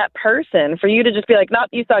develop that person for you to just be like, nope,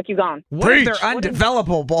 you suck, you gone. What if they're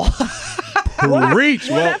undevelopable? Preach.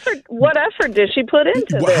 What effort did she put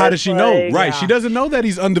into this? How does she know? Right. She doesn't know that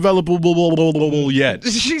he's undevelopable yet.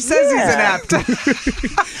 She says he's inept.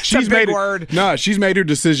 She's made a word. No, she's made her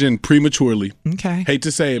decision prematurely. Okay. Hate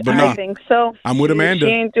to say it, but I think so. I'm with Amanda.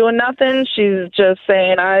 She ain't doing nothing. She's just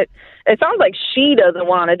saying, it sounds like she doesn't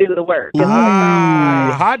want to do the work.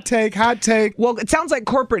 Hot take. Well, it sounds like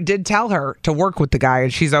corporate did tell her to work with the guy,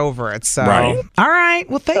 and she's over it. So, right. All right.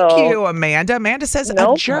 Well, thank you, Amanda. Amanda says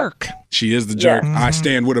a jerk. She is the jerk. Yeah. I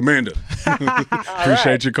stand with Amanda.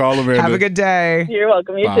 Appreciate your call, Amanda. Have a good day. You're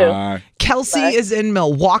welcome. You too. Kelsey is in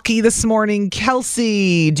Milwaukee this morning.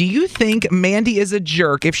 Kelsey, do you think Mandy is a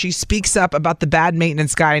jerk if she speaks up about the bad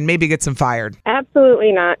maintenance guy and maybe gets him fired?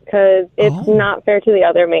 Absolutely not, because it's not fair to the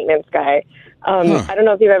other maintenance guy. I don't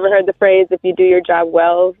know if you've ever heard the phrase, if you do your job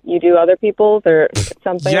well, you do other people's, or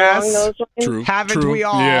something along those lines. True. Haven't we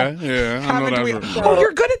all? Yeah. Haven't we? Oh,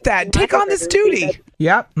 you're good at that. Take on this duty.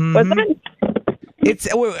 Yep. What's that?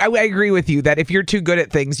 I agree with you that if you're too good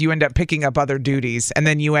at things, you end up picking up other duties, and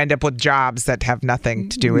then you end up with jobs that have nothing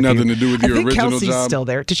to do with Nothing to do with your original Kelsey's job. Still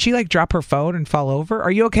there. Did she drop her phone and fall over?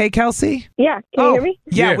 Are you okay, Kelsey? Yeah. Can you hear me?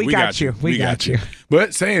 Yeah, we got you. We got you.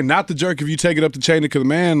 But saying not the jerk if you take it up the chain of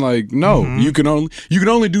command, no, you can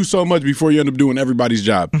only do so much before you end up doing everybody's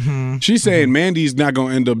job. She's saying Mandy's not going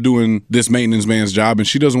to end up doing this maintenance man's job, and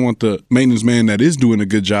she doesn't want the maintenance man that is doing a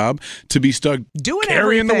good job to be stuck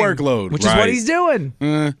carrying the workload, which is what he's doing.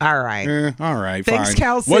 All right. All right. Thanks, fine.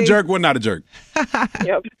 Kelsey. One jerk, one not a jerk.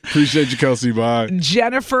 Yep. Appreciate you, Kelsey. Bye.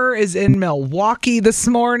 Jennifer is in Milwaukee this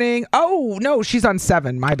morning. Oh, no, she's on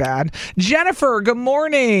 7. My bad. Jennifer, good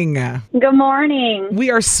morning. Good morning.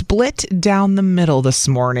 We are split down the middle this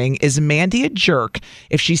morning. Is Mandy a jerk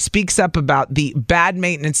if she speaks up about the bad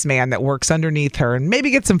maintenance man that works underneath her and maybe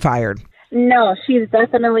gets him fired? No, she's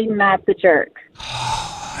definitely not the jerk.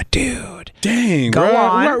 Dude. Dang. Go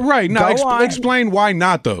on. Right. Now, Go on. explain why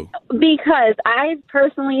not, though. Because I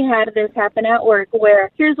personally had this happen at work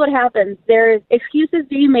where here's what happens. There's excuses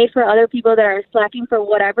being made for other people that are slacking for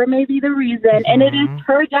whatever may be the reason. And it is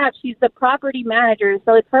her job. She's the property manager.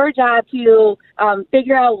 So it's her job to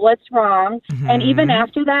figure out what's wrong. And even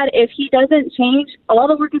after that, if he doesn't change, all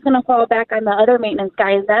the work is going to fall back on the other maintenance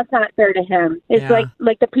guy. And that's not fair to him. It's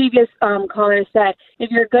like the previous caller said, if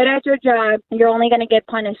you're good at your job, you're only going to get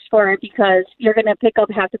punished for it because you're going to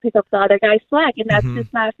have to pick up the other guy's slack. And that's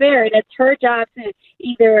just not fair. And it's her job to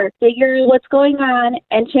either figure out what's going on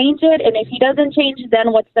and change it. And if he doesn't change,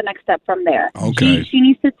 then what's the next step from there? Okay. She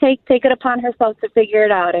needs to take it upon herself to figure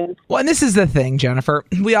it out. And this is the thing, Jennifer.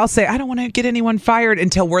 We all say, I don't want to get anyone fired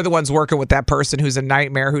until we're the ones working with that person who's a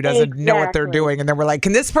nightmare, who doesn't know what they're doing. And then we're like,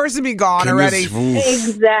 can this person be gone already?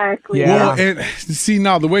 Exactly. Well, and see,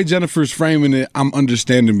 now the way Jennifer's framing it, I'm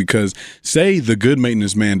understanding, because say the good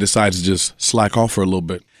maintenance man decides to just slack off for a little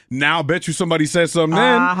bit. Now, I bet you somebody said something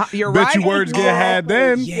then. You're bet right. you words get had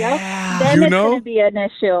then. Yeah. Then it's going to be an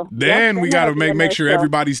issue. Then we got to make sure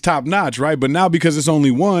everybody's top notch, right? But now, because it's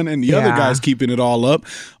only one and the other guy's keeping it all up,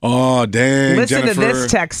 oh, dang, Listen Jennifer. to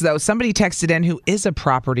this text, though. Somebody texted in who is a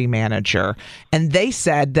property manager, and they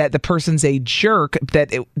said that the person's a jerk,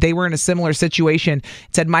 that they were in a similar situation.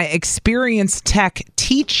 It said, my experienced tech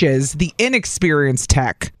teaches the inexperienced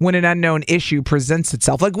tech when an unknown issue presents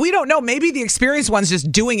itself. Like, we don't know. Maybe the experienced one's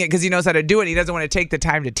just doing it because he knows how to do it. He doesn't want to take the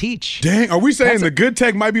time to teach. Dang, are we saying the good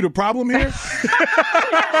tech might be the problem here?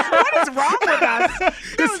 What is wrong with us?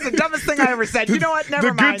 That was the dumbest thing I ever said. You know what?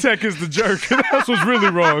 Never mind. The good tech is the jerk. That's what's really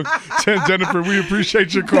wrong. Jennifer, we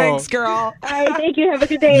appreciate your call. Thanks, girl. All right, thank you. Have a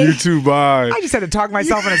good day. You too, bye. I just had to talk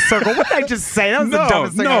myself in a circle. What did I just say? That was the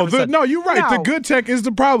dumbest thing I ever said. No, you're right. No. The good tech is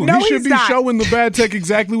the problem. No, he should he's be not. showing the bad tech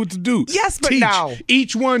exactly what to do. Yes, but teach. no.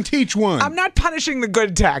 Each one, teach one. I'm not punishing the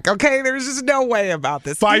good tech, okay? There's just no way about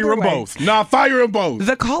this. Fire Either them way. both. Nah, fire them both.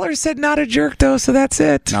 The caller said not a jerk, though, so that's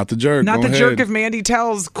it. Not the jerk. Not Go the ahead. jerk if Mandy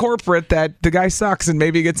tells corporate that the guy sucks and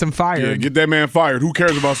maybe gets him fired. Yeah, get that man fired. Who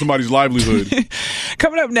cares about somebody's livelihood?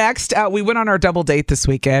 Coming up next, we went on our double date this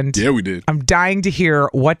weekend. Yeah, we did. I'm dying to hear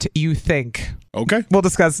what you think. Okay. We'll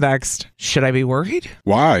discuss next. Should I be worried?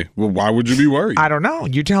 Why? Well, why would you be worried? I don't know.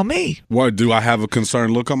 You tell me. What, do I have a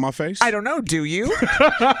concerned look on my face? I don't know. Do you?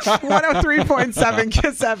 103.7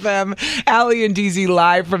 KISS FM. Allie and DZ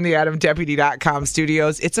live from the AdamDeputy.com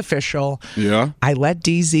studios. It's official. Yeah. I let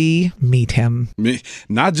DZ meet him. Me,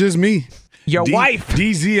 not just me. Your wife.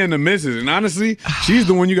 DZ and the missus. And honestly, she's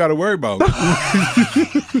the one you got to worry about.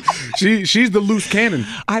 She's the loose cannon.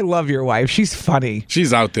 I love your wife. She's funny.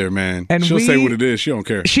 She's out there, man. And she'll say what it is. She don't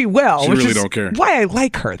care. She will. She really don't care. Why I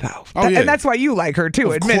like her, though. Oh, yeah. And that's why you like her, too.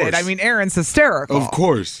 Of Admit course. it. I mean, Aaron's hysterical. Of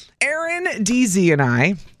course. Aaron, DZ, and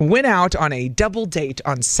I went out on a double date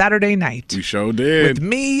on Saturday night. We sure did. With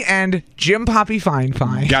me and Gym Papi Fine.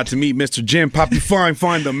 Got to meet Mr. Gym Papi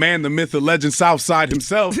Fine, the man, the myth, the legend, Southside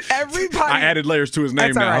himself. Everybody. I added layers to his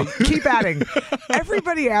name That's all now. right. Keep adding.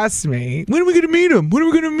 Everybody asks me, when are we going to meet him? When are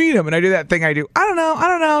we going to meet him? And I do that thing I do. I don't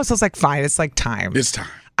know. So it's like, fine. It's like time. It's time.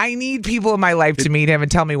 I need people in my life to meet him and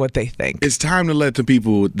tell me what they think. It's time to let the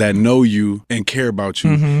people that know you and care about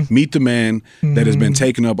you meet the man that has been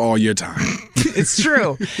taking up all your time. It's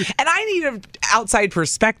true. And I need an outside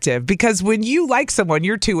perspective because when you like someone,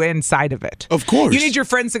 you're too inside of it. Of course. You need your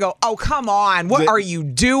friends to go, oh, come on. What are you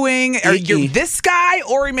doing? Are you this guy?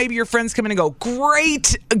 Or maybe your friends come in and go,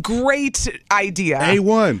 great idea.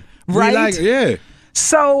 A1. Right? Yeah.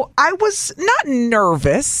 So I was not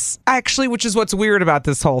nervous, actually, which is what's weird about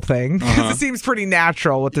this whole thing. Because it seems pretty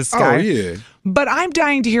natural with this guy. Oh, yeah. But I'm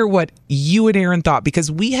dying to hear what you and Aaron thought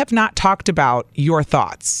because we have not talked about your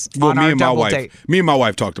thoughts on our double date. Me and my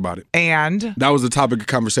wife talked about it. And? That was the topic of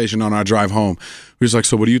conversation on our drive home. We was like,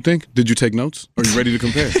 so what do you think? Did you take notes? Are you ready to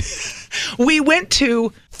compare? We went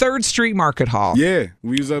to 3rd Street Market Hall. Yeah,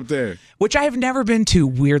 we was up there. Which I have never been to,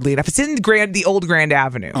 weirdly enough. It's in the old Grand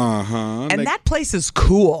Avenue. Uh-huh. And that place is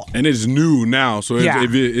cool. And it's new now. So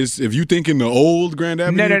if you think in the old Grand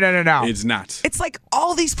Avenue, no. It's not. It's like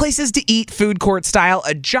all these places to eat, food court style,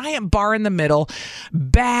 a giant bar in the middle,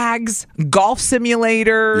 bags, golf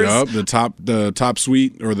simulators. Yup, the top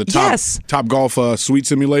suite or the top golf suite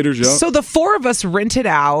simulators. Yup. So the 4 of us rented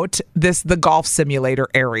out the golf simulator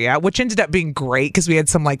area, which ended up being great because we had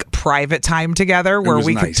some like private time together where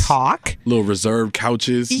we could talk. Little reserved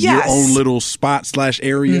couches, Yes. your own little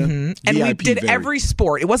spot/area. And we did every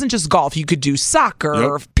sport. It wasn't just golf. You could do soccer,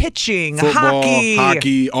 Yep. pitching, Football,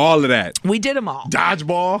 hockey, all of that. We did them all.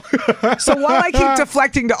 Dodgeball. So while I keep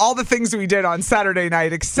deflecting to all the things we did on Saturday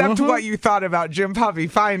night, except what you thought about Gym Papi,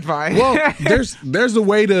 fine. Well, there's a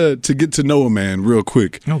way to get to know a man real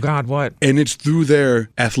quick. Oh God, what? And it's through their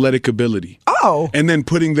athletic ability. Oh. And then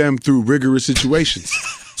putting them through rigorous situations.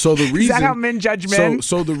 So the reason Is that how men judge men?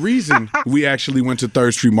 So the reason we actually went to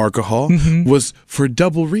 3rd Street Market Hall was for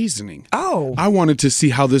double reasoning. Oh. I wanted to see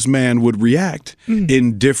how this man would react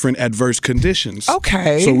in different adverse conditions.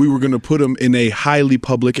 Okay. So we were going to put him in a highly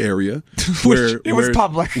public area where It was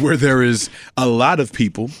public. where there is a lot of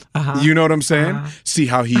people. You know what I'm saying? See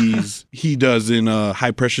how he does in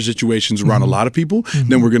high pressure situations around a lot of people.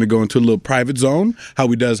 Then we're going to go into a little private zone. How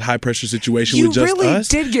he does high pressure situation You with just really us.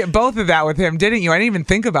 did get both of that with him, didn't you? I didn't even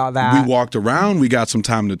think about that. We walked around, we got some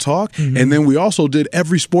time to talk, and then we also did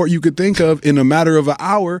every sport you could think of in a matter of an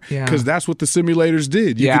hour because that's what the simulators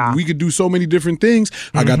did. We could do so many different things.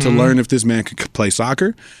 I got to learn if this man could play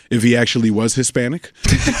soccer, if he actually was Hispanic,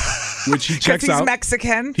 which he checks he's out.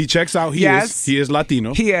 Mexican. He checks out. He is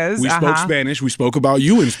Latino. He is. We spoke Spanish. We spoke about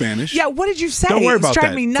you in Spanish. Yeah, what did you say? Don't worry about It's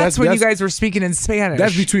driving that. me nuts when you guys were speaking in Spanish.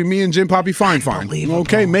 That's between me and Gym Papi. Fine.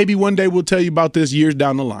 Okay, maybe one day we'll tell you about this years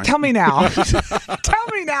down the line. Tell me now. Tell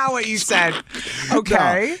me now what you said.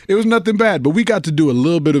 Okay. No, it was nothing bad, but we got to do a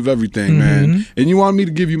little bit of everything, man. And you want me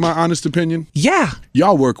to give you my honest opinion? Yeah.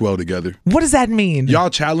 Y'all work well together. What does that mean? Y'all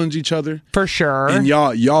challenge each other. For sure. And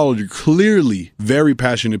y'all are clearly very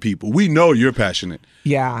passionate people. We know you're passionate.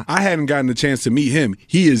 Yeah. I hadn't gotten the chance to meet him.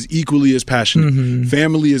 He is equally as passionate.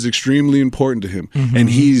 Family is extremely important to him. And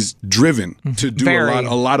he's driven to do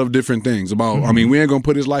a lot of different things. I mean, we ain't gonna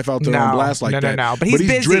put his life out there on blast like that. No. But he's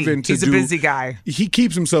busy. Driven to he's a busy guy. He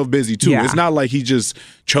keeps himself busy too. Yeah. It's not like he just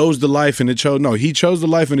chose the life and he chose the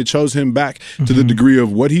life and it chose him back to the degree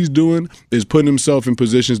of what he's doing is putting himself in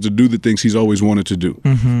positions to do the things he's always wanted to do.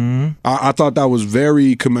 I thought that was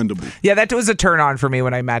very commendable. Yeah, that was a turn on for me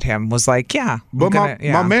when I met him. Was like, but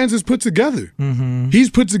my man's is put together. He's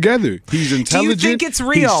put together. He's intelligent. Do you think it's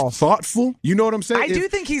real? He's thoughtful. You know what I'm saying? I do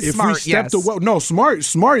think he's if smart. We stepped away, no, smart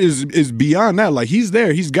is beyond that. Like he's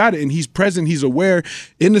there, he's got it, and he's present. He's aware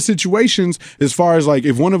in the situations. As far as like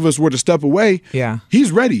if one of us were to step away,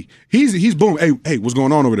 he's ready. He's boom. Hey, what's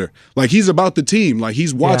going on over there? Like he's about the team. Like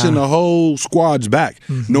he's watching the whole squad's back,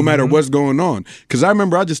 no matter what's going on. Because I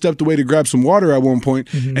remember I just stepped away to grab some water at one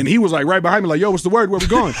point, and he was like right behind me, like, "Yo, what's the word? Where we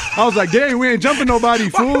going?" I was like, "Dang, we ain't jumping nobody,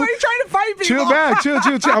 fool." Why are you trying to fight people? Chill back, chill.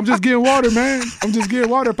 I'm just getting water, man. I'm just getting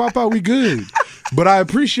water, Papa. We good. But I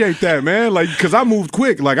appreciate that, man. Like, cause I moved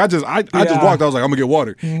quick. Like I just walked. I was like, I'm gonna get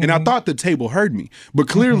water, and I thought the table heard me, but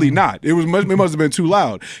clearly not. It must have been too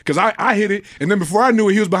loud. Cause I hit it, and then before I knew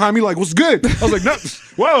it, he was behind me. Like, what's good? I was like, no,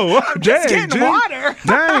 whoa, dang, Jim. Water.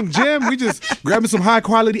 Dang, Jim. We just grabbing some high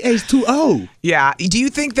quality H2O. Yeah. Do you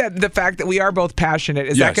think that the fact that we are both passionate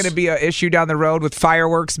is that going to be an issue down the road with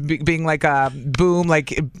fireworks being like a boom,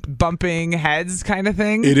 like bumping heads kind of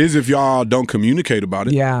thing? It is if y'all don't communicate about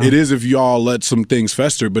it. Yeah. It is if y'all let some things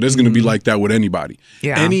fester, but it's going to be like that with anybody.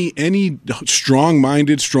 Yeah. Any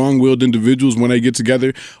strong-minded, strong-willed individuals, when they get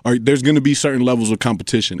together, there's going to be certain levels of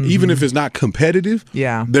competition. Even if it's not competitive,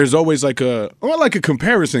 there's always like a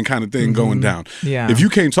comparison kind of thing going down. Yeah. If you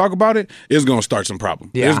can't talk about it, it's going to start some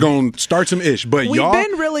problem. Yeah. It's going to start some ish. But we've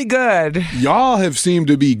been really good. Y'all have seemed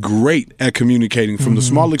to be great at communicating from the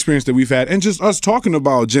small experience that we've had, and just us talking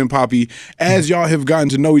about Gym Papi as y'all have gotten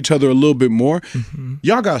to know each other a little bit more.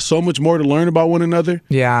 Y'all got so much more to learn about one another.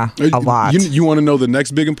 Yeah, a lot. You want to know the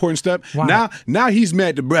next big important step? What? Now he's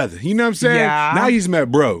met the brother. You know what I'm saying? Yeah. Now he's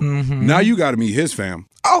met bro. Now you got to meet his fam.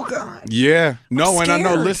 Oh, God. Yeah. No, and I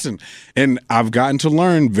know, listen, and I've gotten to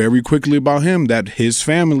learn very quickly about him that his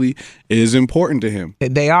family is important to him.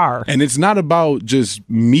 They are. And it's not about just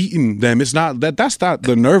meeting them. It's not that's not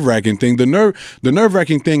the nerve-wracking thing. The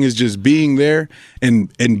nerve-wracking thing is just being there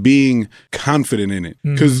and being confident in it.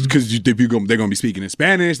 Because they're going to be speaking in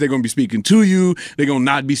Spanish. They're going to be speaking to you. They're going to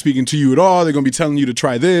not be speaking to you at all. They're going to be telling you to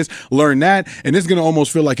try this, learn that. And it's going to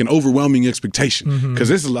almost feel like an overwhelming expectation.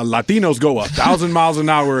 Because Latinos go 1,000 miles an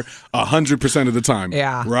hour 100% of the time.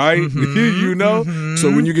 Yeah. Right? You know?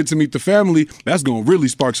 So when you get to meet the family, that's going to really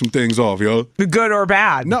spark some things off, yo. Good or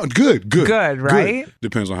bad? No, good. Good, right? Good.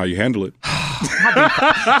 Depends on how you handle it.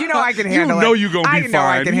 You know I can handle it. You know you're going to be fine.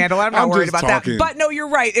 I know I can handle it. I'm not worried about talking. that. But no, you're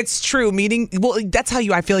right. It's true. That's how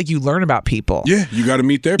I feel like you learn about people. Yeah, you got to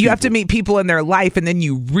meet their people. You have to meet people in their life, and then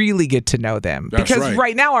you really get to know them. That's because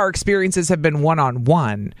right now our experiences have been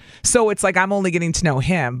one-on-one. So it's like I'm only getting to know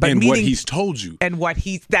him. But what he's told you. And what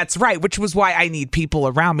That's right, which was why I need people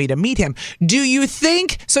around me to meet him. Do you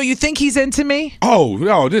think he's into me? Oh,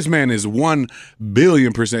 no, this man is 1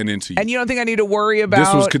 billion% into you. And you don't think I need to worry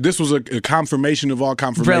about this was a confirmation of all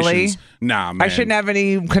confirmations. Really? Nah, man. I shouldn't have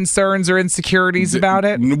any concerns or insecurities about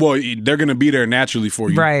it? Well, they're going to be there naturally for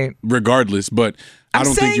you. Right. Regardless, but I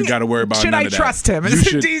don't think you got to worry about none of that. Should I trust him?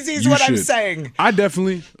 DZ's what I'm saying. I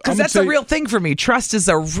definitely. Because that's a real thing for me. Trust is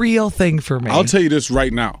a real thing for me. I'll tell you this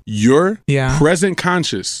right now. Your present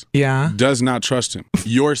conscious does not trust him.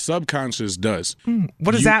 Your subconscious does.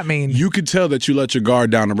 What does that mean? You could tell that you let your guard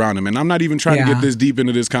down around him. And I'm not even trying to get this deep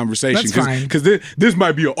into this conversation. Because this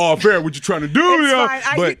might be an off-air what you're trying to do. It's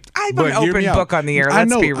fine. I'm an open book on the air.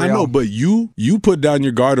 Let's be real. I know, but you put down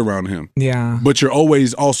your guard around him. Yeah. But you're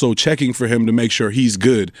always also checking for him to make sure he's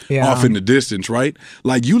good off in the distance, right?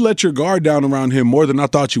 Like you let your guard down around him more than I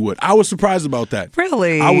thought you would. I was surprised about that.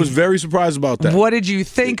 Really? I was very surprised about that. What did you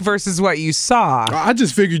think versus what you saw? I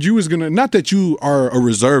just figured you was going to, not that you are a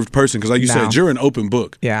reserved person, because like you said, you're an open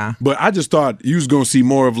book. Yeah. But I just thought you was going to see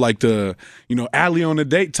more of like the, alley on a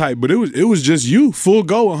date type, but it was just you, full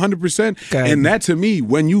go, 100%. Good. And that to me,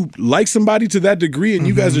 when you like somebody to that degree and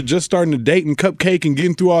you guys are just starting to date and cupcake and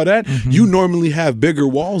getting through all that, you normally have bigger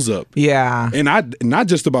walls up. Yeah. And not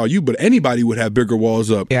just about you, but anybody would have bigger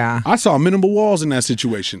walls up. Yeah. I saw minimal walls in that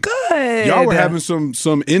situation. Good. Y'all were having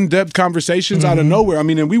some in-depth conversations out of nowhere. I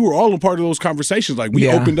mean, and we were all a part of those conversations. Like we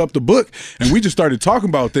opened up the book and we just started talking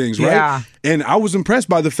about things, right? Yeah. And I was impressed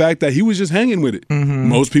by the fact that he was just hanging with it.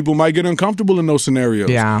 Most people might get uncomfortable in those scenarios.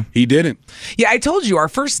 Yeah. He didn't. Yeah, I told you our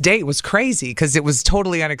first date was crazy because it was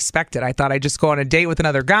totally unexpected. I thought I'd just go on a date with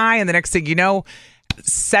another guy, and the next thing you know,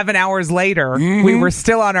 7 hours later, we were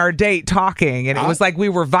still on our date talking, and it was like we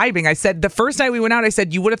were vibing. I said, the first night we went out, I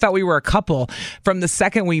said, you would have thought we were a couple from the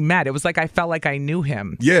second we met. It was like I felt like I knew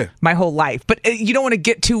him my whole life. But you don't want to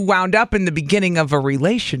get too wound up in the beginning of a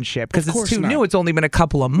relationship because it's too new. It's only been a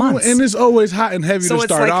couple of months. Well, and it's always hot and heavy to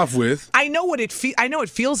start off with. I know what I know it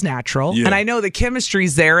feels natural, and I know the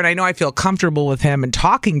chemistry's there, and I know I feel comfortable with him and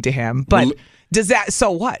talking to him, but... Does that,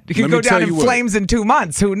 so what? It could go down in flames in 2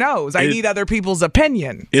 months. Who knows? I need other people's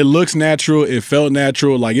opinion. It looks natural. It felt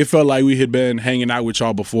natural. Like, it felt like we had been hanging out with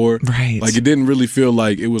y'all before. Right. Like, it didn't really feel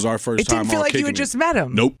like it was our first time. It didn't feel like you had just met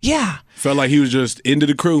him. Nope. Yeah. Felt like he was just into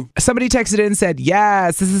the crew. Somebody texted in and said,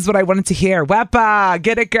 yes, this is what I wanted to hear. Wepa,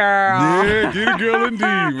 get it, girl. Yeah, get it, girl, indeed,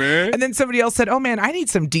 man. And then somebody else said, oh, man, I need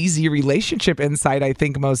some DZ relationship insight, I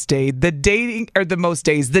think, most days. The dating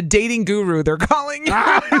guru, they're calling you.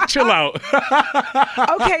 Chill out.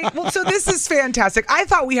 Okay, well, so this is fantastic. I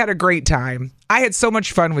thought we had a great time. I had so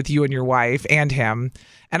much fun with you and your wife and him.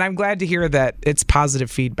 And I'm glad to hear that it's positive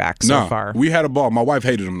feedback so far. We had a ball. My wife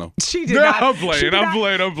hated him, though. She did not. I'm playing.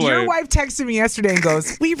 Your wife texted me yesterday and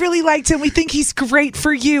goes, we really liked him. We think he's great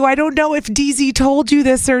for you. I don't know if DZ told you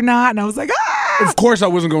this or not. And I was like, Of course I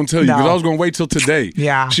wasn't going to tell you because I was going to wait till today.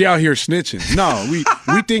 Yeah. She out here snitching. No,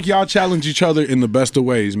 we think y'all challenge each other in the best of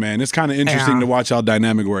ways, man. It's kind of interesting to watch y'all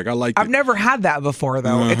dynamic work. I like it. I've never had that before,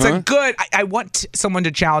 though. It's a good, I want someone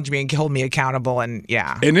to challenge me and hold me accountable, and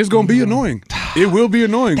And it's going to be annoying. It will be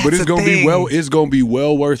annoying, but it's going to be it's going to be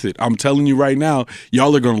well worth it. I'm telling you right now,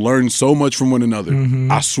 y'all are going to learn so much from one another.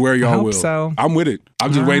 I swear y'all will. So. I'm with it.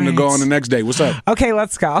 I'm just waiting to go on the next day. What's up? Okay,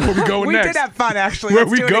 let's go. Where we going next? We did have fun, actually. Where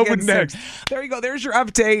we going next? There you go. There's your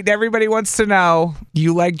update. Everybody wants to know.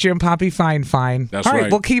 You like Gym Papi? Fine. That's all right.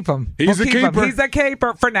 right. We'll keep him. He's a keeper. He's a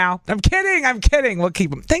keeper for now. I'm kidding. We'll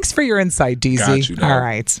keep him. Thanks for your insight, DZ. Got you, dog. All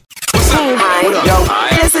right.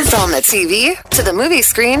 Hi. This is on the TV, to the movie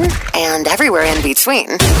screen, and everywhere in between.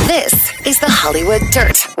 This is the Hollywood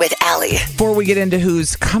Dirt with Allie. Before we get into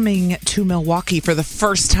who's coming to Milwaukee for the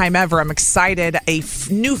first time ever, I'm excited. A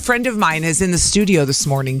new friend of mine is in the studio this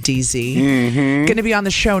morning, DZ. Going to be on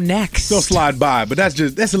the show next. They'll slide by, but that's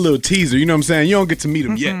a little teaser. You know what I'm saying? You don't get to meet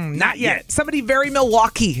him yet. Not yet. Somebody very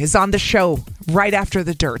Milwaukee is on the show right after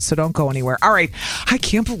the dirt, so don't go anywhere. All right. I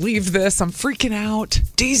can't believe this. I'm freaking out.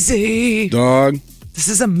 DZ. Dog. This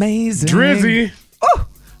is amazing. Drizzy. Oh,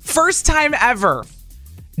 first time ever.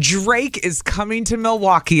 Drake is coming to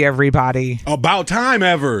Milwaukee, everybody. About time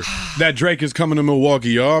ever that Drake is coming to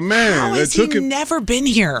Milwaukee, y'all. Man, How has he never been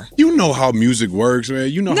here? You know how music works, man.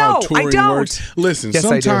 You know how touring works. Listen,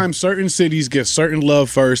 sometimes certain cities get certain love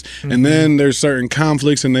first, and then there's certain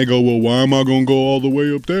conflicts, and they go, well, why am I going to go all the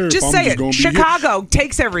way up there? Just say it. Chicago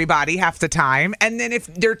takes everybody half the time, and then if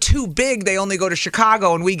they're too big, they only go to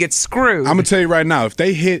Chicago, and we get screwed. I'm going to tell you right now, if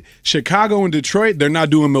they hit Chicago and Detroit, they're not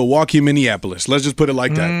doing Milwaukee and Minneapolis. Let's just put it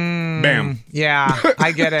like that. Bam. Yeah,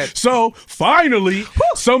 I get it. So finally,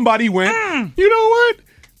 somebody went, you know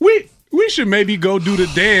what? We should maybe go do the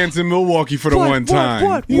dance in Milwaukee for the one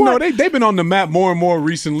time. You know, they've been on the map more and more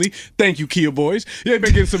recently. Thank you, Kia Boys. They've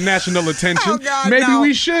been getting some national attention. Maybe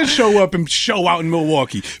we should show up and show out in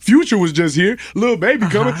Milwaukee. Future was just here. Little Baby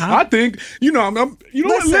coming. I think, what?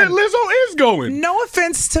 Lizzo is going. No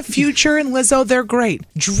offense to Future and Lizzo. They're great.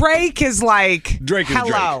 Drake is like,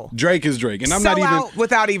 hello. Drake is Drake. And I'm Sell not even. out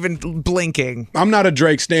without even blinking. I'm not a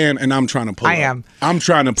Drake stan, and I'm trying to pull up. I am. I'm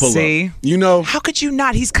trying to pull See? up. You know? How could you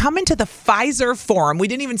not? He's coming to the Pfizer Forum. We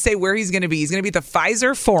didn't even say where he's going to be. He's going to be at the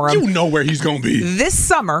Pfizer Forum. You know where he's going to be. This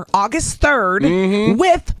summer, August 3rd,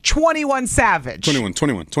 with 21 Savage.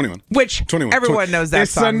 21. Which everyone knows that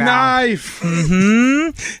it's song a knife. Mm-hmm.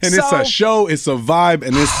 And it's a show, it's a vibe,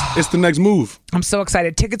 and it's the next move. I'm so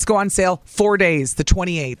excited. Tickets go on sale 4 days, the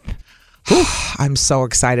 28th. I'm so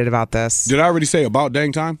excited about this. Did I already say about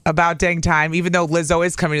dang time? About dang time, even though Lizzo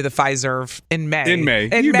is coming to the Pfizer in May. In May.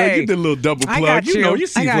 You did a little double plug. I got you. You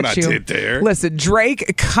see what I did there. Listen,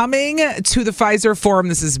 Drake coming to the Pfizer Forum.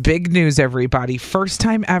 This is big news, everybody. First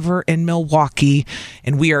time ever in Milwaukee,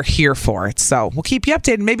 and we are here for it. So we'll keep you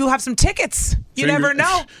updated. Maybe we'll have some tickets. You never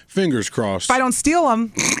know. Fingers crossed. If I don't steal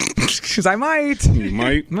them, because I might. You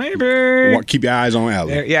might. Maybe. Keep your eyes on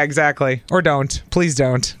Allie. Yeah, exactly. Or don't. Please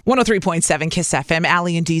don't. 103.7 Kiss FM.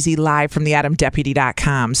 Allie and DZ live from the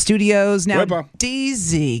AdamDeputy.com studios. Now,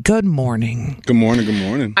 DZ, good morning. Good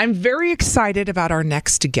morning. I'm very excited about our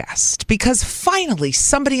next guest because finally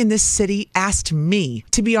somebody in this city asked me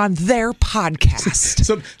to be on their podcast.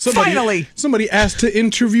 Somebody asked to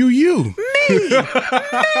interview you.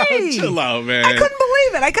 Me. Chill out, man. I couldn't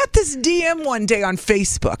believe it. I got this DM one day on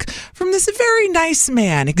Facebook from this very nice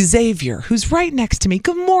man, Xavier, who's right next to me.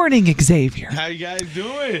 Good morning, Xavier. How you guys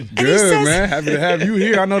doing? Good, man. Happy to have you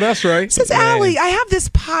here. I know that's right. He says, Allie, I have this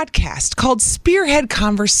podcast called Spearhead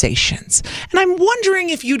Conversations, and I'm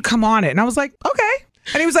wondering if you'd come on it. And I was like, okay.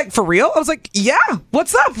 And he was like, for real? I was like, yeah,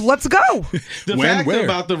 what's up? Let's go. The fact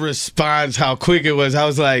about the response, how quick it was, I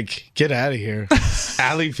was like, get out of here.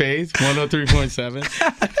 Allie Faith,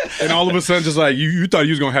 103.7. And all of a sudden, just like, you thought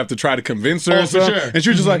you was going to have to try to convince her. Oh, for sure. And she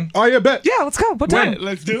was just like, oh, yeah, bet. Yeah, let's go. What time?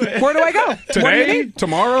 Let's do it. Where do I go? Today?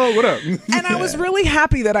 Tomorrow? What up? And I was really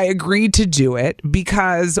happy that I agreed to do it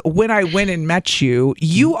because when I went and met you,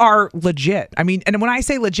 you are legit. I mean, and when I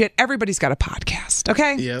say legit, everybody's got a podcast,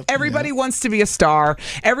 okay? Yep. Everybody wants to be a star.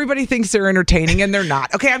 Everybody thinks they're entertaining, and they're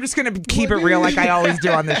not. Okay, I'm just going to keep it real like I always do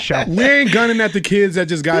on this show. We ain't gunning at the kids that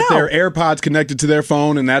just got their AirPods connected to their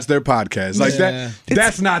phone, and that's their podcast. Like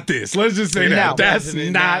that's not this. Let's just say that. That's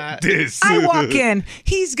not this. I walk in.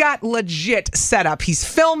 He's got legit setup. He's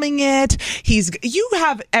filming it. You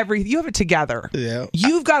have it together. Yeah.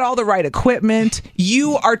 You've got all the right equipment.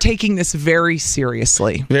 You are taking this very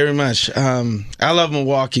seriously. Very much. I love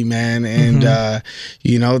Milwaukee, man, and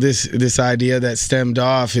this idea that stemmed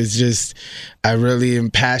off is just, I really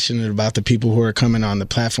am passionate about the people who are coming on the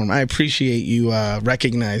platform. I appreciate you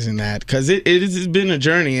recognizing that because it has been a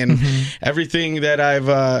journey, and everything that I've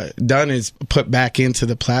done is put back into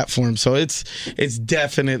the platform. So it's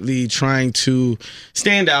definitely trying to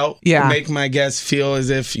stand out, and make my guests feel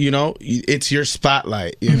as if it's your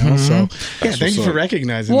spotlight. So thank you for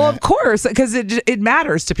recognizing that. Well, of course, because it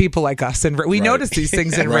matters to people like us, and we notice these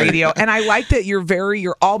things in radio. And I like that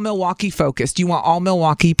you're all Milwaukee focused. You want all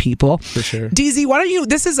Milwaukee people. For sure. DZ, why don't you?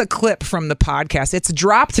 This is a clip from the podcast. It's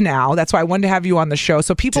dropped now. That's why I wanted to have you on the show,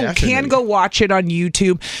 so people can go watch it on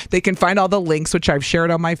YouTube. They can find all the links, which I've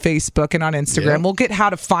shared on my Facebook and on Instagram. Yeah. We'll get how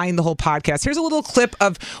to find the whole podcast. Here's a little clip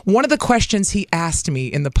of one of the questions he asked me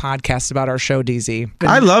in the podcast about our show, DZ.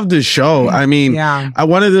 I love this show. I mean,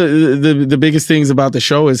 one of the biggest things about the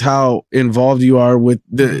show is how involved you are with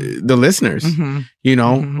the listeners.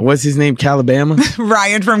 What's his name? Calabama?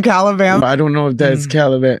 Ryan from Calabama. I don't know if that's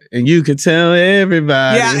Calabama. And you could tell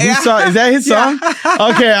everybody. Is that his song?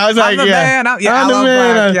 Okay, I was like, I'm the man. I'm the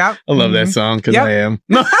man. I love that song because I am.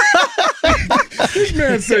 This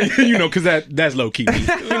man said, because that's low key.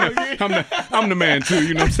 I'm the man too.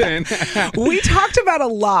 You know what I'm saying? We talked about a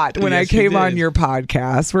lot when I came on your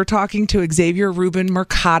podcast. We're talking to Xavier Ruben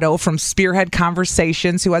Mercado from Spearhead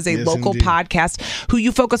Conversations, who has a local podcast, who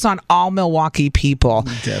you focus on all Milwaukee people.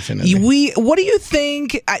 Definitely. What do you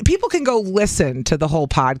think? People can go listen to the whole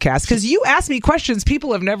podcast because you ask me questions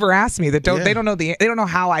people have never asked me that they don't know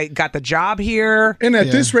how I got the job here. And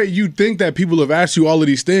at this rate, you'd think that people have asked you all of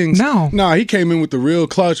these things. No, he came come in with the real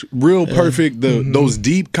clutch, real perfect, those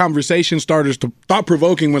deep conversation starters, to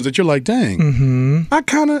thought-provoking ones that you're like, dang, I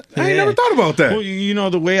ain't never thought about that. Well, you know,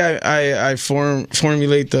 the way I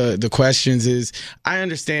formulate the questions is, I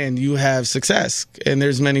understand you have success, and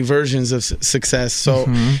there's many versions of success. So,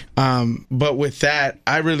 but with that,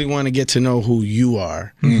 I really want to get to know who you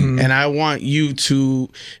are, and I want you to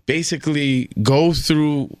basically go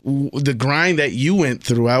through the grind that you went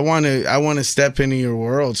through. I want to step into your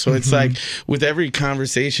world. So it's like with every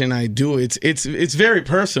conversation I do, it's very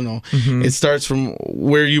personal. It starts from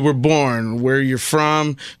where you were born, where you're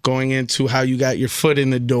from, going into how you got your foot in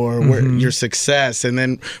the door, where your success, and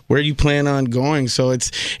then where you plan on going. So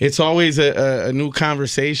it's always a new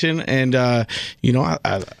conversation, and you know,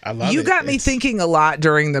 I love it. You got me thinking a lot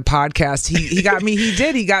during the podcast. He got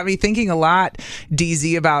me thinking a lot,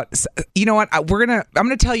 DZ, about, you know what, I'm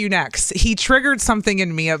gonna tell you next. He triggered something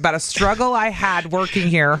in me about a struggle I had working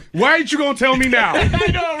here. Why ain't you gonna tell me now? I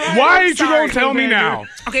know, right? Why ain't you gonna tell me now?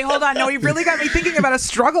 Okay, hold on. No, he really got me thinking about a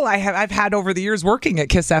struggle I've had over the years working at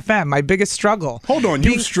Kiss FM. My biggest struggle. Hold on,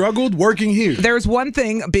 you struggled working here. There's one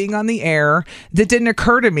thing being on the air that didn't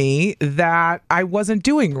occur to me that I wasn't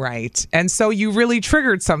doing right, and so you really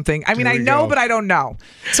triggered something. I mean, I know, but I don't know.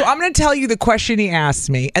 So I'm going to tell you the question he asked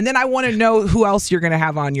me, and then I want to know who else you're going to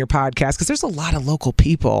have on your podcast, because there's a lot of local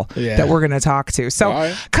people that we're going to talk to.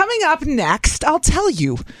 So coming up next, I'll tell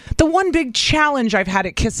you the one big challenge I've had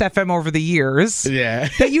at Kiss FM over the years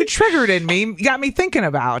that you triggered in me, got me thinking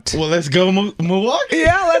about. Well, let's go Milwaukee.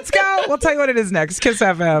 Yeah, let's go. We'll tell you what it is next. Kiss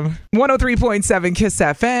FM. 103.7 Kiss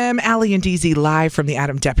FM. Allie and DZ live from the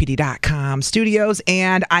AdamDeputy.com studios.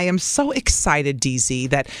 And I am so excited, DZ,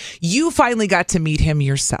 that you finally got to meet him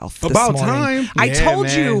yourself this About morning. time. I told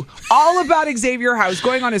you all about Xavier, how I was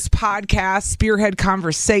going on his podcast, Spearhead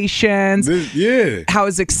Conversations. How I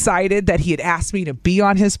was excited that he had asked me to be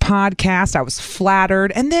on his podcast. I was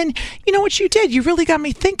flattered. And then, you know what you did? You really got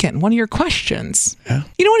me thinking. One of your questions. Yeah.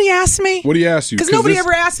 You know what he asked me? What did he ask you? Because nobody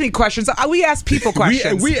ever asked me questions. We ask people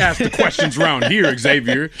questions. we ask the questions around here,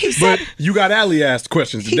 Xavier. But you got Allie asked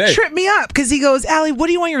questions today. He tripped me up because he goes, Allie, what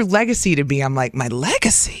do you want your legacy to be? I'm like, my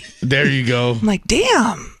legacy? There you go. I'm like,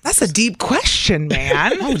 damn, that's a deep question, man.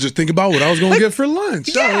 I was just thinking about what I was going to get for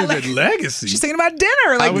lunch. Yeah, legacy. She's thinking about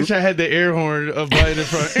dinner. I wish I had the air horn of right in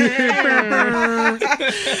front.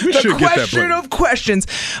 The question of questions.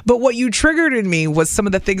 But what you triggered in me was some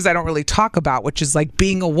of the things I don't really talk about, which is like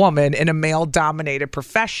being a woman in a male-dominated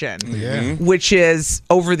profession. Which is,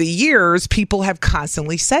 over the years, people have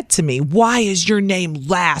constantly said to me, why is your name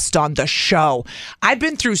last on the show? I've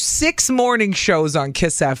been through 6 morning shows on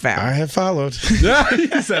Kiss FM. I have followed.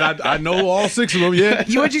 He said, I know all 6 of them,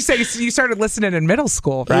 What'd you say? You started listening in middle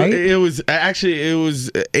school, right? It was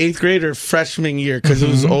 8th grade or freshman year, because it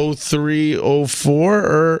was 03, 04,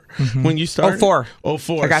 or when you started? 04.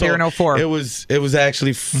 I got here in 04. It was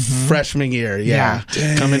actually freshman year,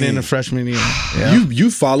 coming into freshman year.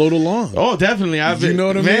 You followed along. Oh, definitely. You know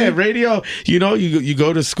what I mean? Radio, you know, you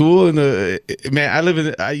go to school, and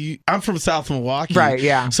I'm from South Milwaukee. Right,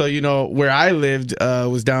 yeah. So, you know, where I lived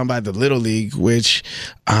was down by the Little League, which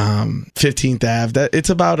 15th Ave, it's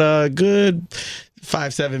about a good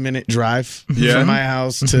 5-7 minute drive from my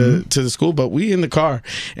house to the school, but we in the car,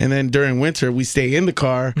 and then during winter we stay in the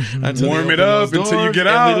car until warm it up until you get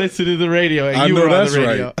out. And we listen to the radio, and I you know were on that's the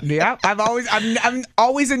radio. right. Yeah, I'm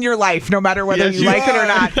always in your life, no matter whether you like it or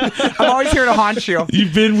not. I'm always here to haunt you.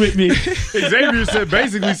 You've been with me. Xavier said,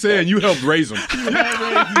 basically saying you helped raise him.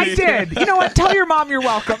 I did. You know what? Tell your mom you're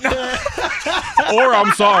welcome. Or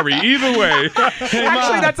I'm sorry. Either way.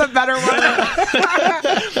 Actually, that's a better one.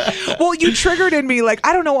 Well, you triggered in me, like,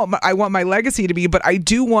 I don't know what I want my legacy to be, but I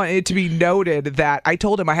do want it to be noted that I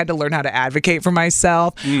told him I had to learn how to advocate for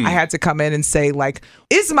myself. I had to come in and say, like,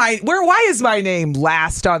 why is my name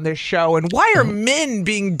last on this show, and why are men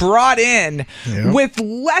being brought in with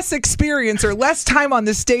less experience or less time on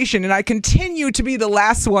the station, and I continue to be the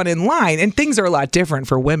last one in line? And things are a lot different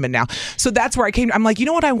for women now. So that's where I came. I'm like, you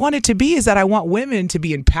know what I want it to be is that I want women to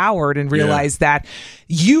be empowered and realize that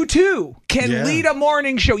you too can lead a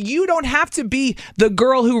morning show. You don't have to be the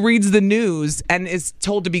girl who reads the news and is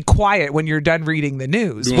told to be quiet when you're done reading the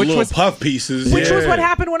news. Doing little puff pieces. Which was what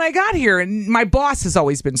happened when I got here. And my boss has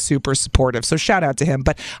always been super supportive, so shout out to him.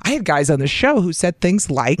 But I had guys on the show who said things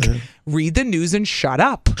like, read the news and shut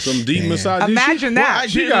up. Some deep misogyny. Imagine that. Well,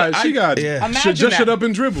 she got just shut up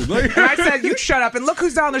and dribble. And I said, you shut up and look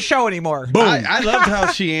who's not on the show anymore. Boom. I loved how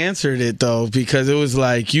she answered it, though, because it was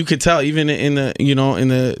like, you could tell even in in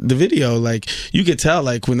the video, like you could tell,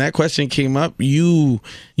 like when that question came up, you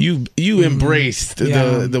embraced the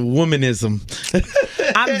womanism.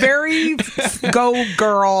 I'm very go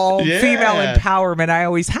girl, female empowerment. I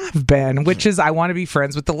always have been, which is I want to be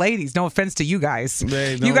friends with the ladies. No offense to you guys.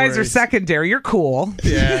 Hey, you guys are secondary. You're cool.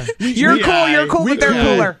 Yeah. You're cool, but they're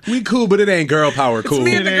cooler. We cool, but it ain't girl power cool. It's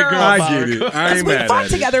me and the girl I power. get it. I ain't We mad fought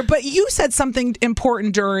at together, but you said something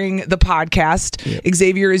important during the podcast,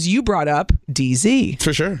 Xavier, is you brought up DZ.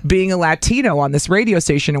 For sure. Being a Latino on this radio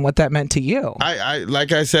station and what that meant to you. I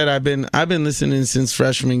like I said, I've been listening since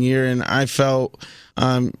freshman year, and I felt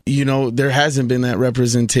there hasn't been that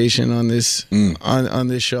representation on this on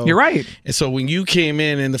this show. You're right. And so when you came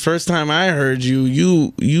in, and the first time I heard you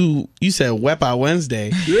said Wepa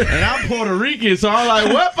Wednesday, and I'm Puerto Rican, so I'm like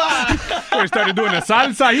Wepa. He started doing the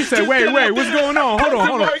salsa. He said, "Wait, what's going on? Hold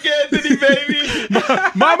on." Mark Anthony, baby,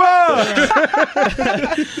 mama.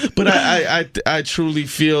 But I truly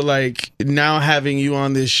feel like now having you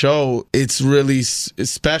on this show, it's really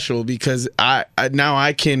special because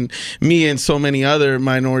me and so many other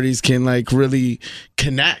minorities can like really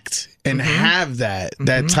connect and have that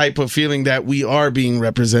type of feeling that we are being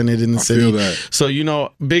represented in the city. Feel that. So,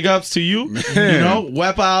 big ups to you.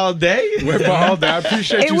 Wepa all day. Wepa all day. I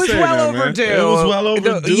appreciate you saying that, man. It was well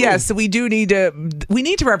overdue. Yes, we need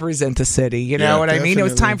to represent the city. You know what I mean? It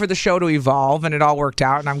was time for the show to evolve, and it all worked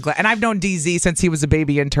out. And I'm glad. And I've known DZ since he was a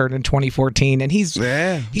baby intern in 2014, and he's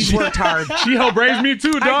worked hard. She helped raise me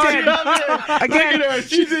too, dog. Again,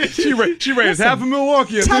 she raised half of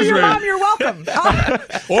Milwaukee. Tell your mom you're welcome.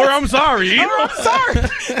 Or I'm sorry. I'm sorry.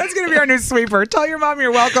 That's going to be our new sweeper. Tell your mom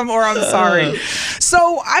you're welcome or I'm sorry. So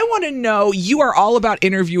I want to know, you are all about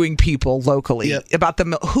interviewing people locally about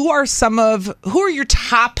them. Who are your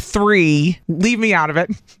top 3? Leave me out of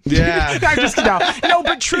it. Yeah. No,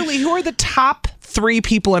 but truly, who are the top 3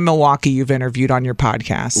 people in Milwaukee you've interviewed on your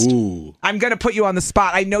podcast? Ooh. I'm going to put you on the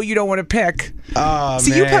spot. I know you don't want to pick. So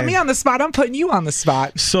you put me on the spot. I'm putting you on the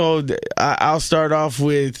spot. So I'll start off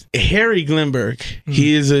with Harry Glimberg.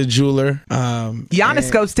 He is a jeweler.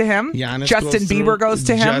 Giannis goes to him. Justin Bieber goes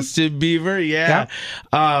to him. Justin Bieber, yeah.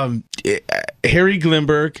 Harry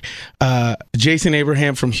Glimberg, Jason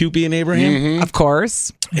Abraham from Hupie and Abraham. Of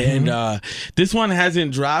course. And this one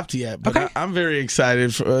hasn't dropped yet, but I'm very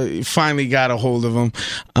excited. Finally got a hold of him.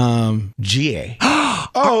 GA.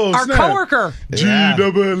 Our coworker.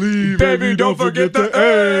 G-double-E, baby, don't forget the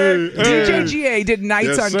A. DJ GA did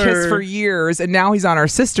nights on Kiss for years, and now he's on our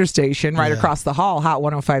sister station right across the hall, Hot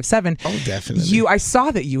 105.7. Oh, definitely. I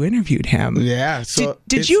saw that you interviewed him. Yeah. So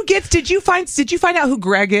did you find out who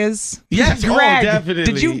Greg is? Yes, Greg.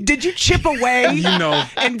 definitely. Did you chip away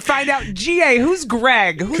and find out, GA, who's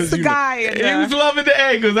Greg? Who's the guy? He was loving the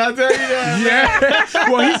angles, I'll tell you that. Yeah.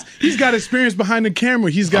 Well, he's got experience behind the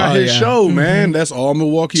camera. He's got his show, man. That's all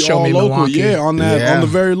Milwaukee, Show all Me local. Milwaukee. Yeah, on the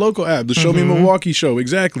very local app, the Show Me Milwaukee show.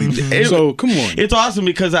 Exactly. So come on. It's awesome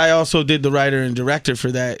because I also did the writer and director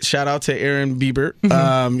for that. Shout out to Aaron Bieber.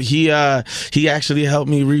 He actually helped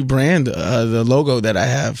me rebrand the logo that I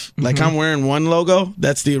have. Like I'm wearing one logo,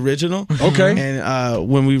 that's the original. Okay. And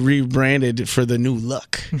when we rebranded for the new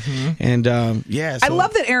look, and I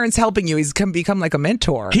love that Aaron's helping you. He's become like a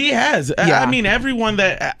mentor. He has. Yeah. I mean, everyone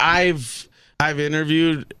that I've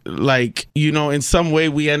interviewed, like, in some way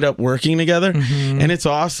we end up working together, and it's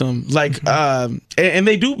awesome. Like, and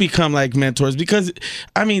they do become like mentors because,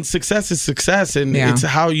 I mean, success is success, and it's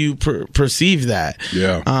how you perceive that.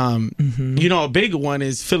 Yeah. A big one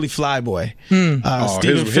is Philly Flyboy.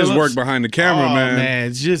 His work behind the camera, man.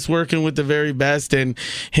 It's just working with the very best, and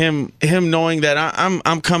him knowing that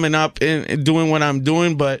I'm coming up and doing what I'm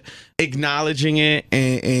doing, but acknowledging it,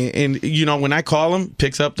 and when I call him,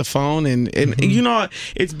 picks up the phone, and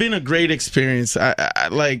it's been a great experience.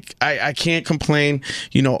 I can't complain.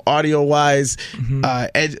 Audio wise,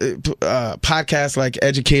 podcasts like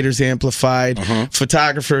Educators Amplified,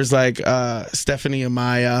 photographers like Stephanie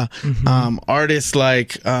Amaya, artists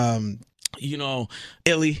like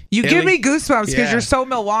Illy. You give me goosebumps because you're so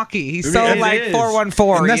Milwaukee. He's so like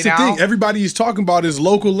 414. And that's the thing. Everybody he's talking about is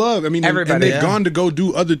local love. I mean, everybody, and they've gone to go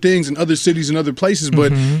do other things in other cities and other places,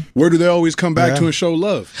 but where do they always come back to and show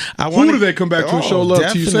love? Who do they come back to and show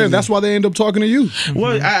love to? You say that's why they end up talking to you.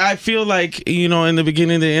 Well, I feel like, in the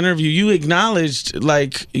beginning of the interview, you acknowledged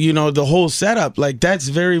the whole setup. Like that's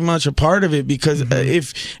very much a part of it because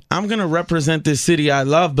if I'm going to represent this city I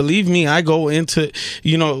love, believe me, I go into,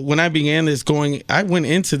 when I began this this I went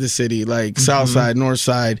into the city, like South Side, North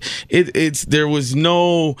Side. There was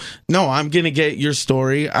no, I'm going to get your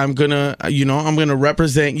story. I'm going to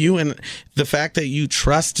represent you. And the fact that you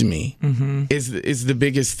trust me is the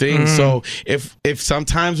biggest thing. So if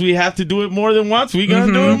sometimes we have to do it more than once, we're going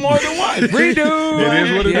to do it more than once. Redo. It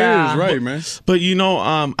is what it is, right, man? But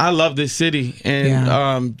I love this city,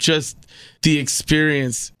 and just the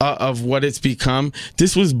experience of what it's become.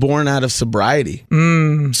 This was born out of sobriety.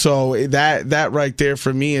 So that right there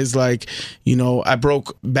for me is like, I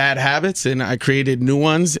broke bad habits and I created new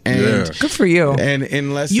ones. And good for you. And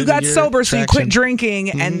in less you than got a year, sober, so you traction. quit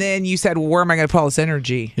drinking, and then you said, well, where am I going to pull this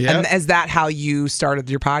energy? Yeah. And is that how you started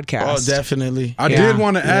your podcast? Oh, definitely. I did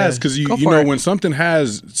want to ask, because you know, when something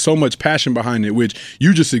has so much passion behind it, which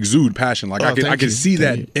you just exude passion. Like I can see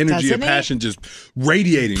that energy of passion just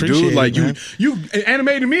radiating, dude. Like you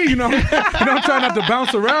animated me, I'm trying not to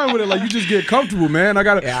bounce around with it. Like, you just get comfortable, man. I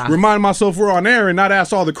gotta remind myself we're on air and not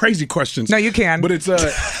ask all the crazy questions. No, you can. But it's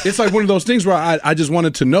like one of those things where I just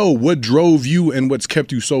wanted to know what drove you and what's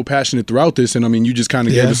kept you so passionate throughout this. And I mean, you just kind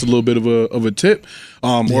of gave us a little bit of a tip,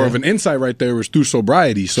 or of an insight right there, was through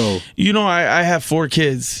sobriety. So I have 4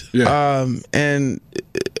 kids, and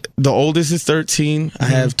the oldest is 13. I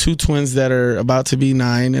have 2 twins that are about to be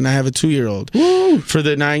 9, and I have a 2-year-old. For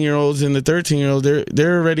the 9-year-olds and the 13-year-old,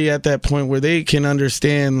 they're already at that point where they can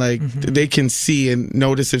understand, like they can see and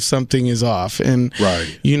notice if something is off. And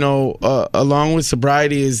along with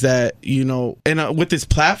sobriety is that and with this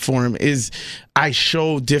platform is I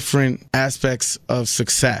show different aspects of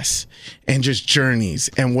success and just journeys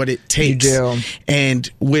and what it takes. You do. And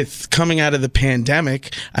with coming out of the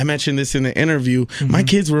pandemic, I mentioned this in the interview, my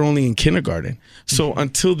kids were only in kindergarten. So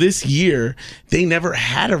until this year, they never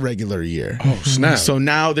had a regular year. Oh, snap. So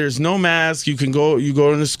now there's no mask. You go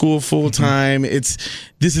into school full time.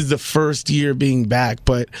 This is the first year being back,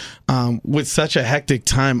 but with such a hectic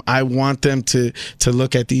time, I want them to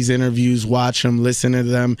look at these interviews, watch them, listen to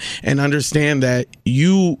them, and understand that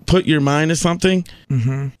you put your mind to something,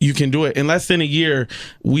 you can do it. In less than a year,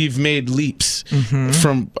 we've made leaps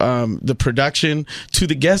from the production to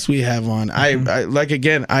the guests we have on.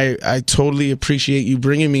 I totally appreciate you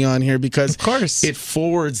bringing me on here, because of course it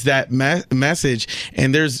forwards that message.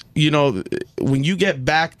 And there's, when you get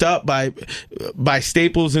backed up by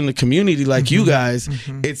staples in the community like you guys,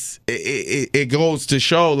 it goes to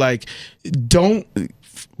show, like, don't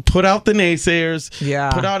put out the naysayers,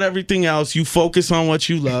 put out everything else. You focus on what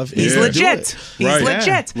you love. He's legit. He's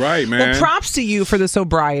legit. Right, man. Well, props to you for the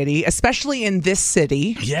sobriety, especially in this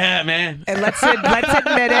city. Yeah, man. And let's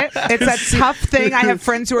admit it. It's a tough thing. I have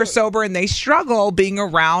friends who are sober and they struggle being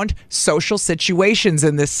around social situations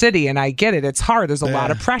in this city. And I get it. It's hard. There's a lot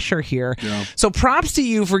of pressure here. Yeah. So props to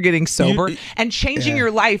you for getting sober and changing your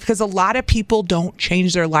life, because a lot of people don't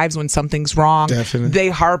change their lives when something's wrong. Definitely. They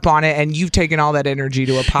harp on it, and you've taken all that energy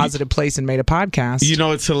to a positive place and made a podcast.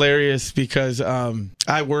 It's hilarious because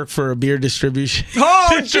I work for a beer distribution.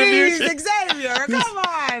 Oh, jeez, Xavier, come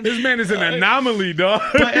on. This man is an anomaly, dog.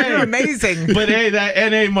 But, You're amazing. But hey,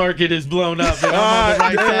 that NA market is blown up. And I'm on the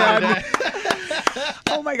right side of that.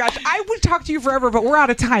 Oh my gosh, I would talk to you forever, but we're out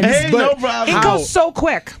of time. Hey, no problem. It goes so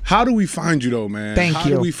quick. How do we find you, though, man? How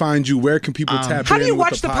do we find you? Where can people tap in? How do you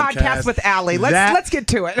watch the podcast with Allie? Let's get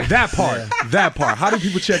to it. That part. How do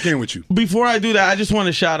people check in with you? Before I do that, I just want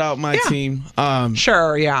to shout out my team.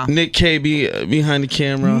 Sure, yeah. Nick KB behind the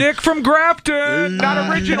camera. Nick from Grafton.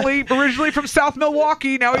 Not originally from South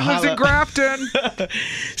Milwaukee. Now he lives in Grafton.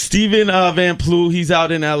 Steven Van Ploe, he's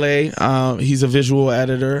out in LA. He's a visual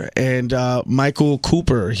editor. And Michael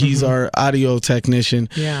Cooper, he's our audio technician.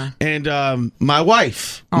 Yeah. And my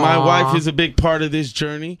wife. Aww. My wife is a big part of this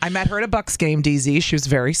journey. I met her at a Bucks game, DZ. She was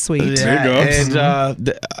very sweet. Yeah. There you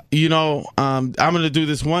go. And I'm going to do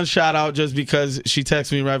this one shout out just because she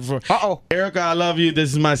texted me right before. Erica, I love you.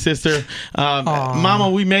 This is my sister. Mama,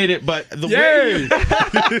 we made it, but the way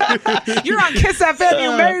you're on Kiss FM,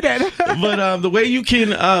 you made it. But the way you can,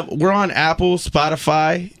 we're on Apple,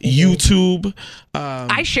 Spotify, YouTube.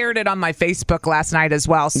 I shared it on my Facebook last night as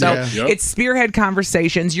well. So it's Spearhead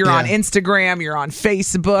Conversations. You're on Instagram. You're on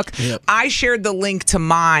Facebook. Yep. I shared the link to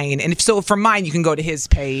mine. And so for mine, you can go to his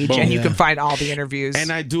page and you can find all the interviews.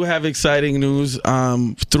 And I do have exciting news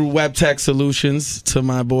through Web Tech Solutions to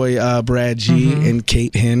my boy Brad G and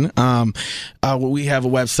Kate Hinn. We have a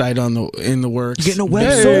website in the works. Getting a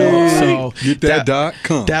website. So get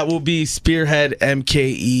that.com. That will be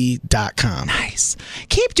spearheadmke.com. Nice.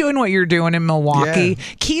 Keep doing what you're doing in Milwaukee. Milwaukee.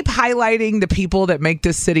 Keep highlighting the people that make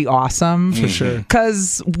this city awesome. For sure.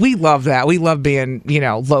 Because we love that. We love being,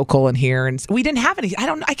 local and here. And we didn't have any.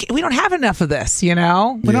 We don't have enough of this, We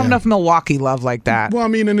don't have enough Milwaukee love like that. Well, I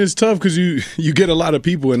mean, and it's tough because you get a lot of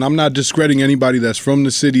people, and I'm not discrediting anybody that's from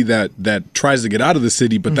the city that tries to get out of the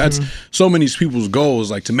city, but that's so many people's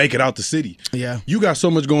goals, like to make it out the city. Yeah. You got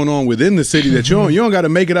so much going on within the city that you don't got to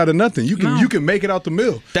make it out of nothing. You can make it out the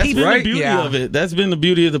mill. That's been the beauty of it. That's been the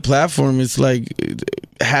beauty of the platform. It's like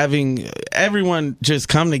having everyone just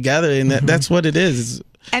come together, and that's what it is.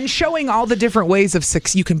 And showing all the different ways of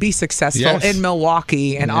you can be successful in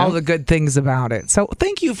Milwaukee and all the good things about it. So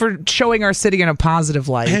thank you for showing our city in a positive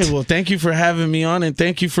light. Hey, well, thank you for having me on, and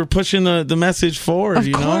thank you for pushing the message forward.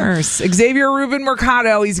 Of course. Xavier Ruben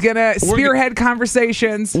Mercado, he's going to spearhead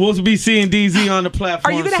conversations. We'll be seeing DZ on the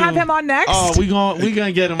platform. Are you going to have him on next? Oh, we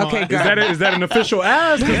gonna get him on. Okay, good. Is that an official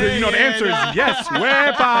ask? Because the answer is yes.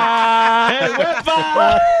 Wepa!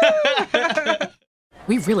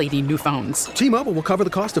 We really need new phones. T-Mobile will cover the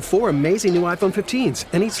cost of 4 amazing new iPhone 15s,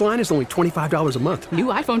 and each line is only $25 a month. New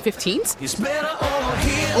iPhone 15s? It's better over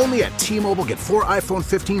here. Only at T-Mobile, get 4 iPhone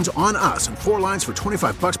 15s on us and 4 lines for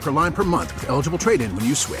 $25 per line per month with eligible trade-in when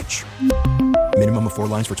you switch. Minimum of 4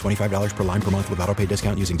 lines for $25 per line per month with autopay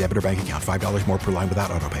discount using debit or bank account. $5 more per line without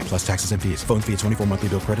autopay, plus taxes and fees. Phone fee at 24 monthly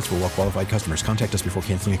bill credits for well-qualified customers. Contact us before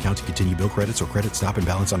canceling account to continue bill credits or credit stop and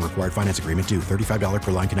balance on required finance agreement due. $35 per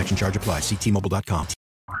line connection charge applies. See T-Mobile.com.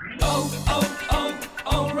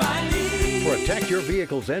 O'Reilly. Protect your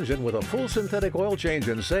vehicle's engine with a full synthetic oil change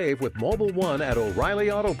and save with Mobile One at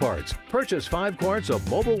O'Reilly Auto Parts. Purchase 5 quarts of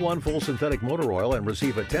Mobile One full synthetic motor oil and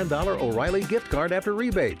receive a $10 O'Reilly gift card after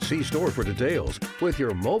rebate. See store for details. With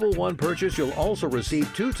your Mobile One purchase, you'll also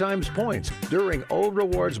receive 2 times points during O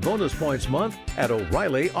Rewards Bonus Points Month at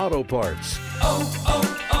O'Reilly Auto Parts.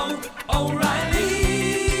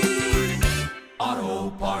 O'Reilly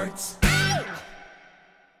Auto Parts.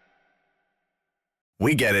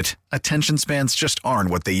 We get it. Attention spans just aren't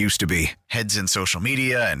what they used to be. Heads in social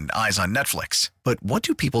media and eyes on Netflix. But what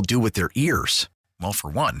do people do with their ears? Well, for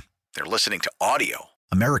one, they're listening to audio.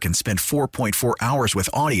 Americans spend 4.4 hours with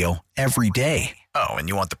audio every day. Oh, and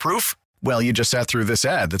you want the proof? Well, you just sat through this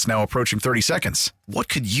ad that's now approaching 30 seconds. What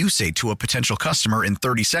could you say to a potential customer in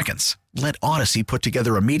 30 seconds? Let Odyssey put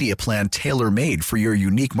together a media plan tailor-made for your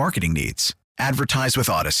unique marketing needs. Advertise with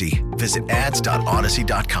Odyssey. Visit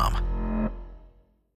ads.odyssey.com.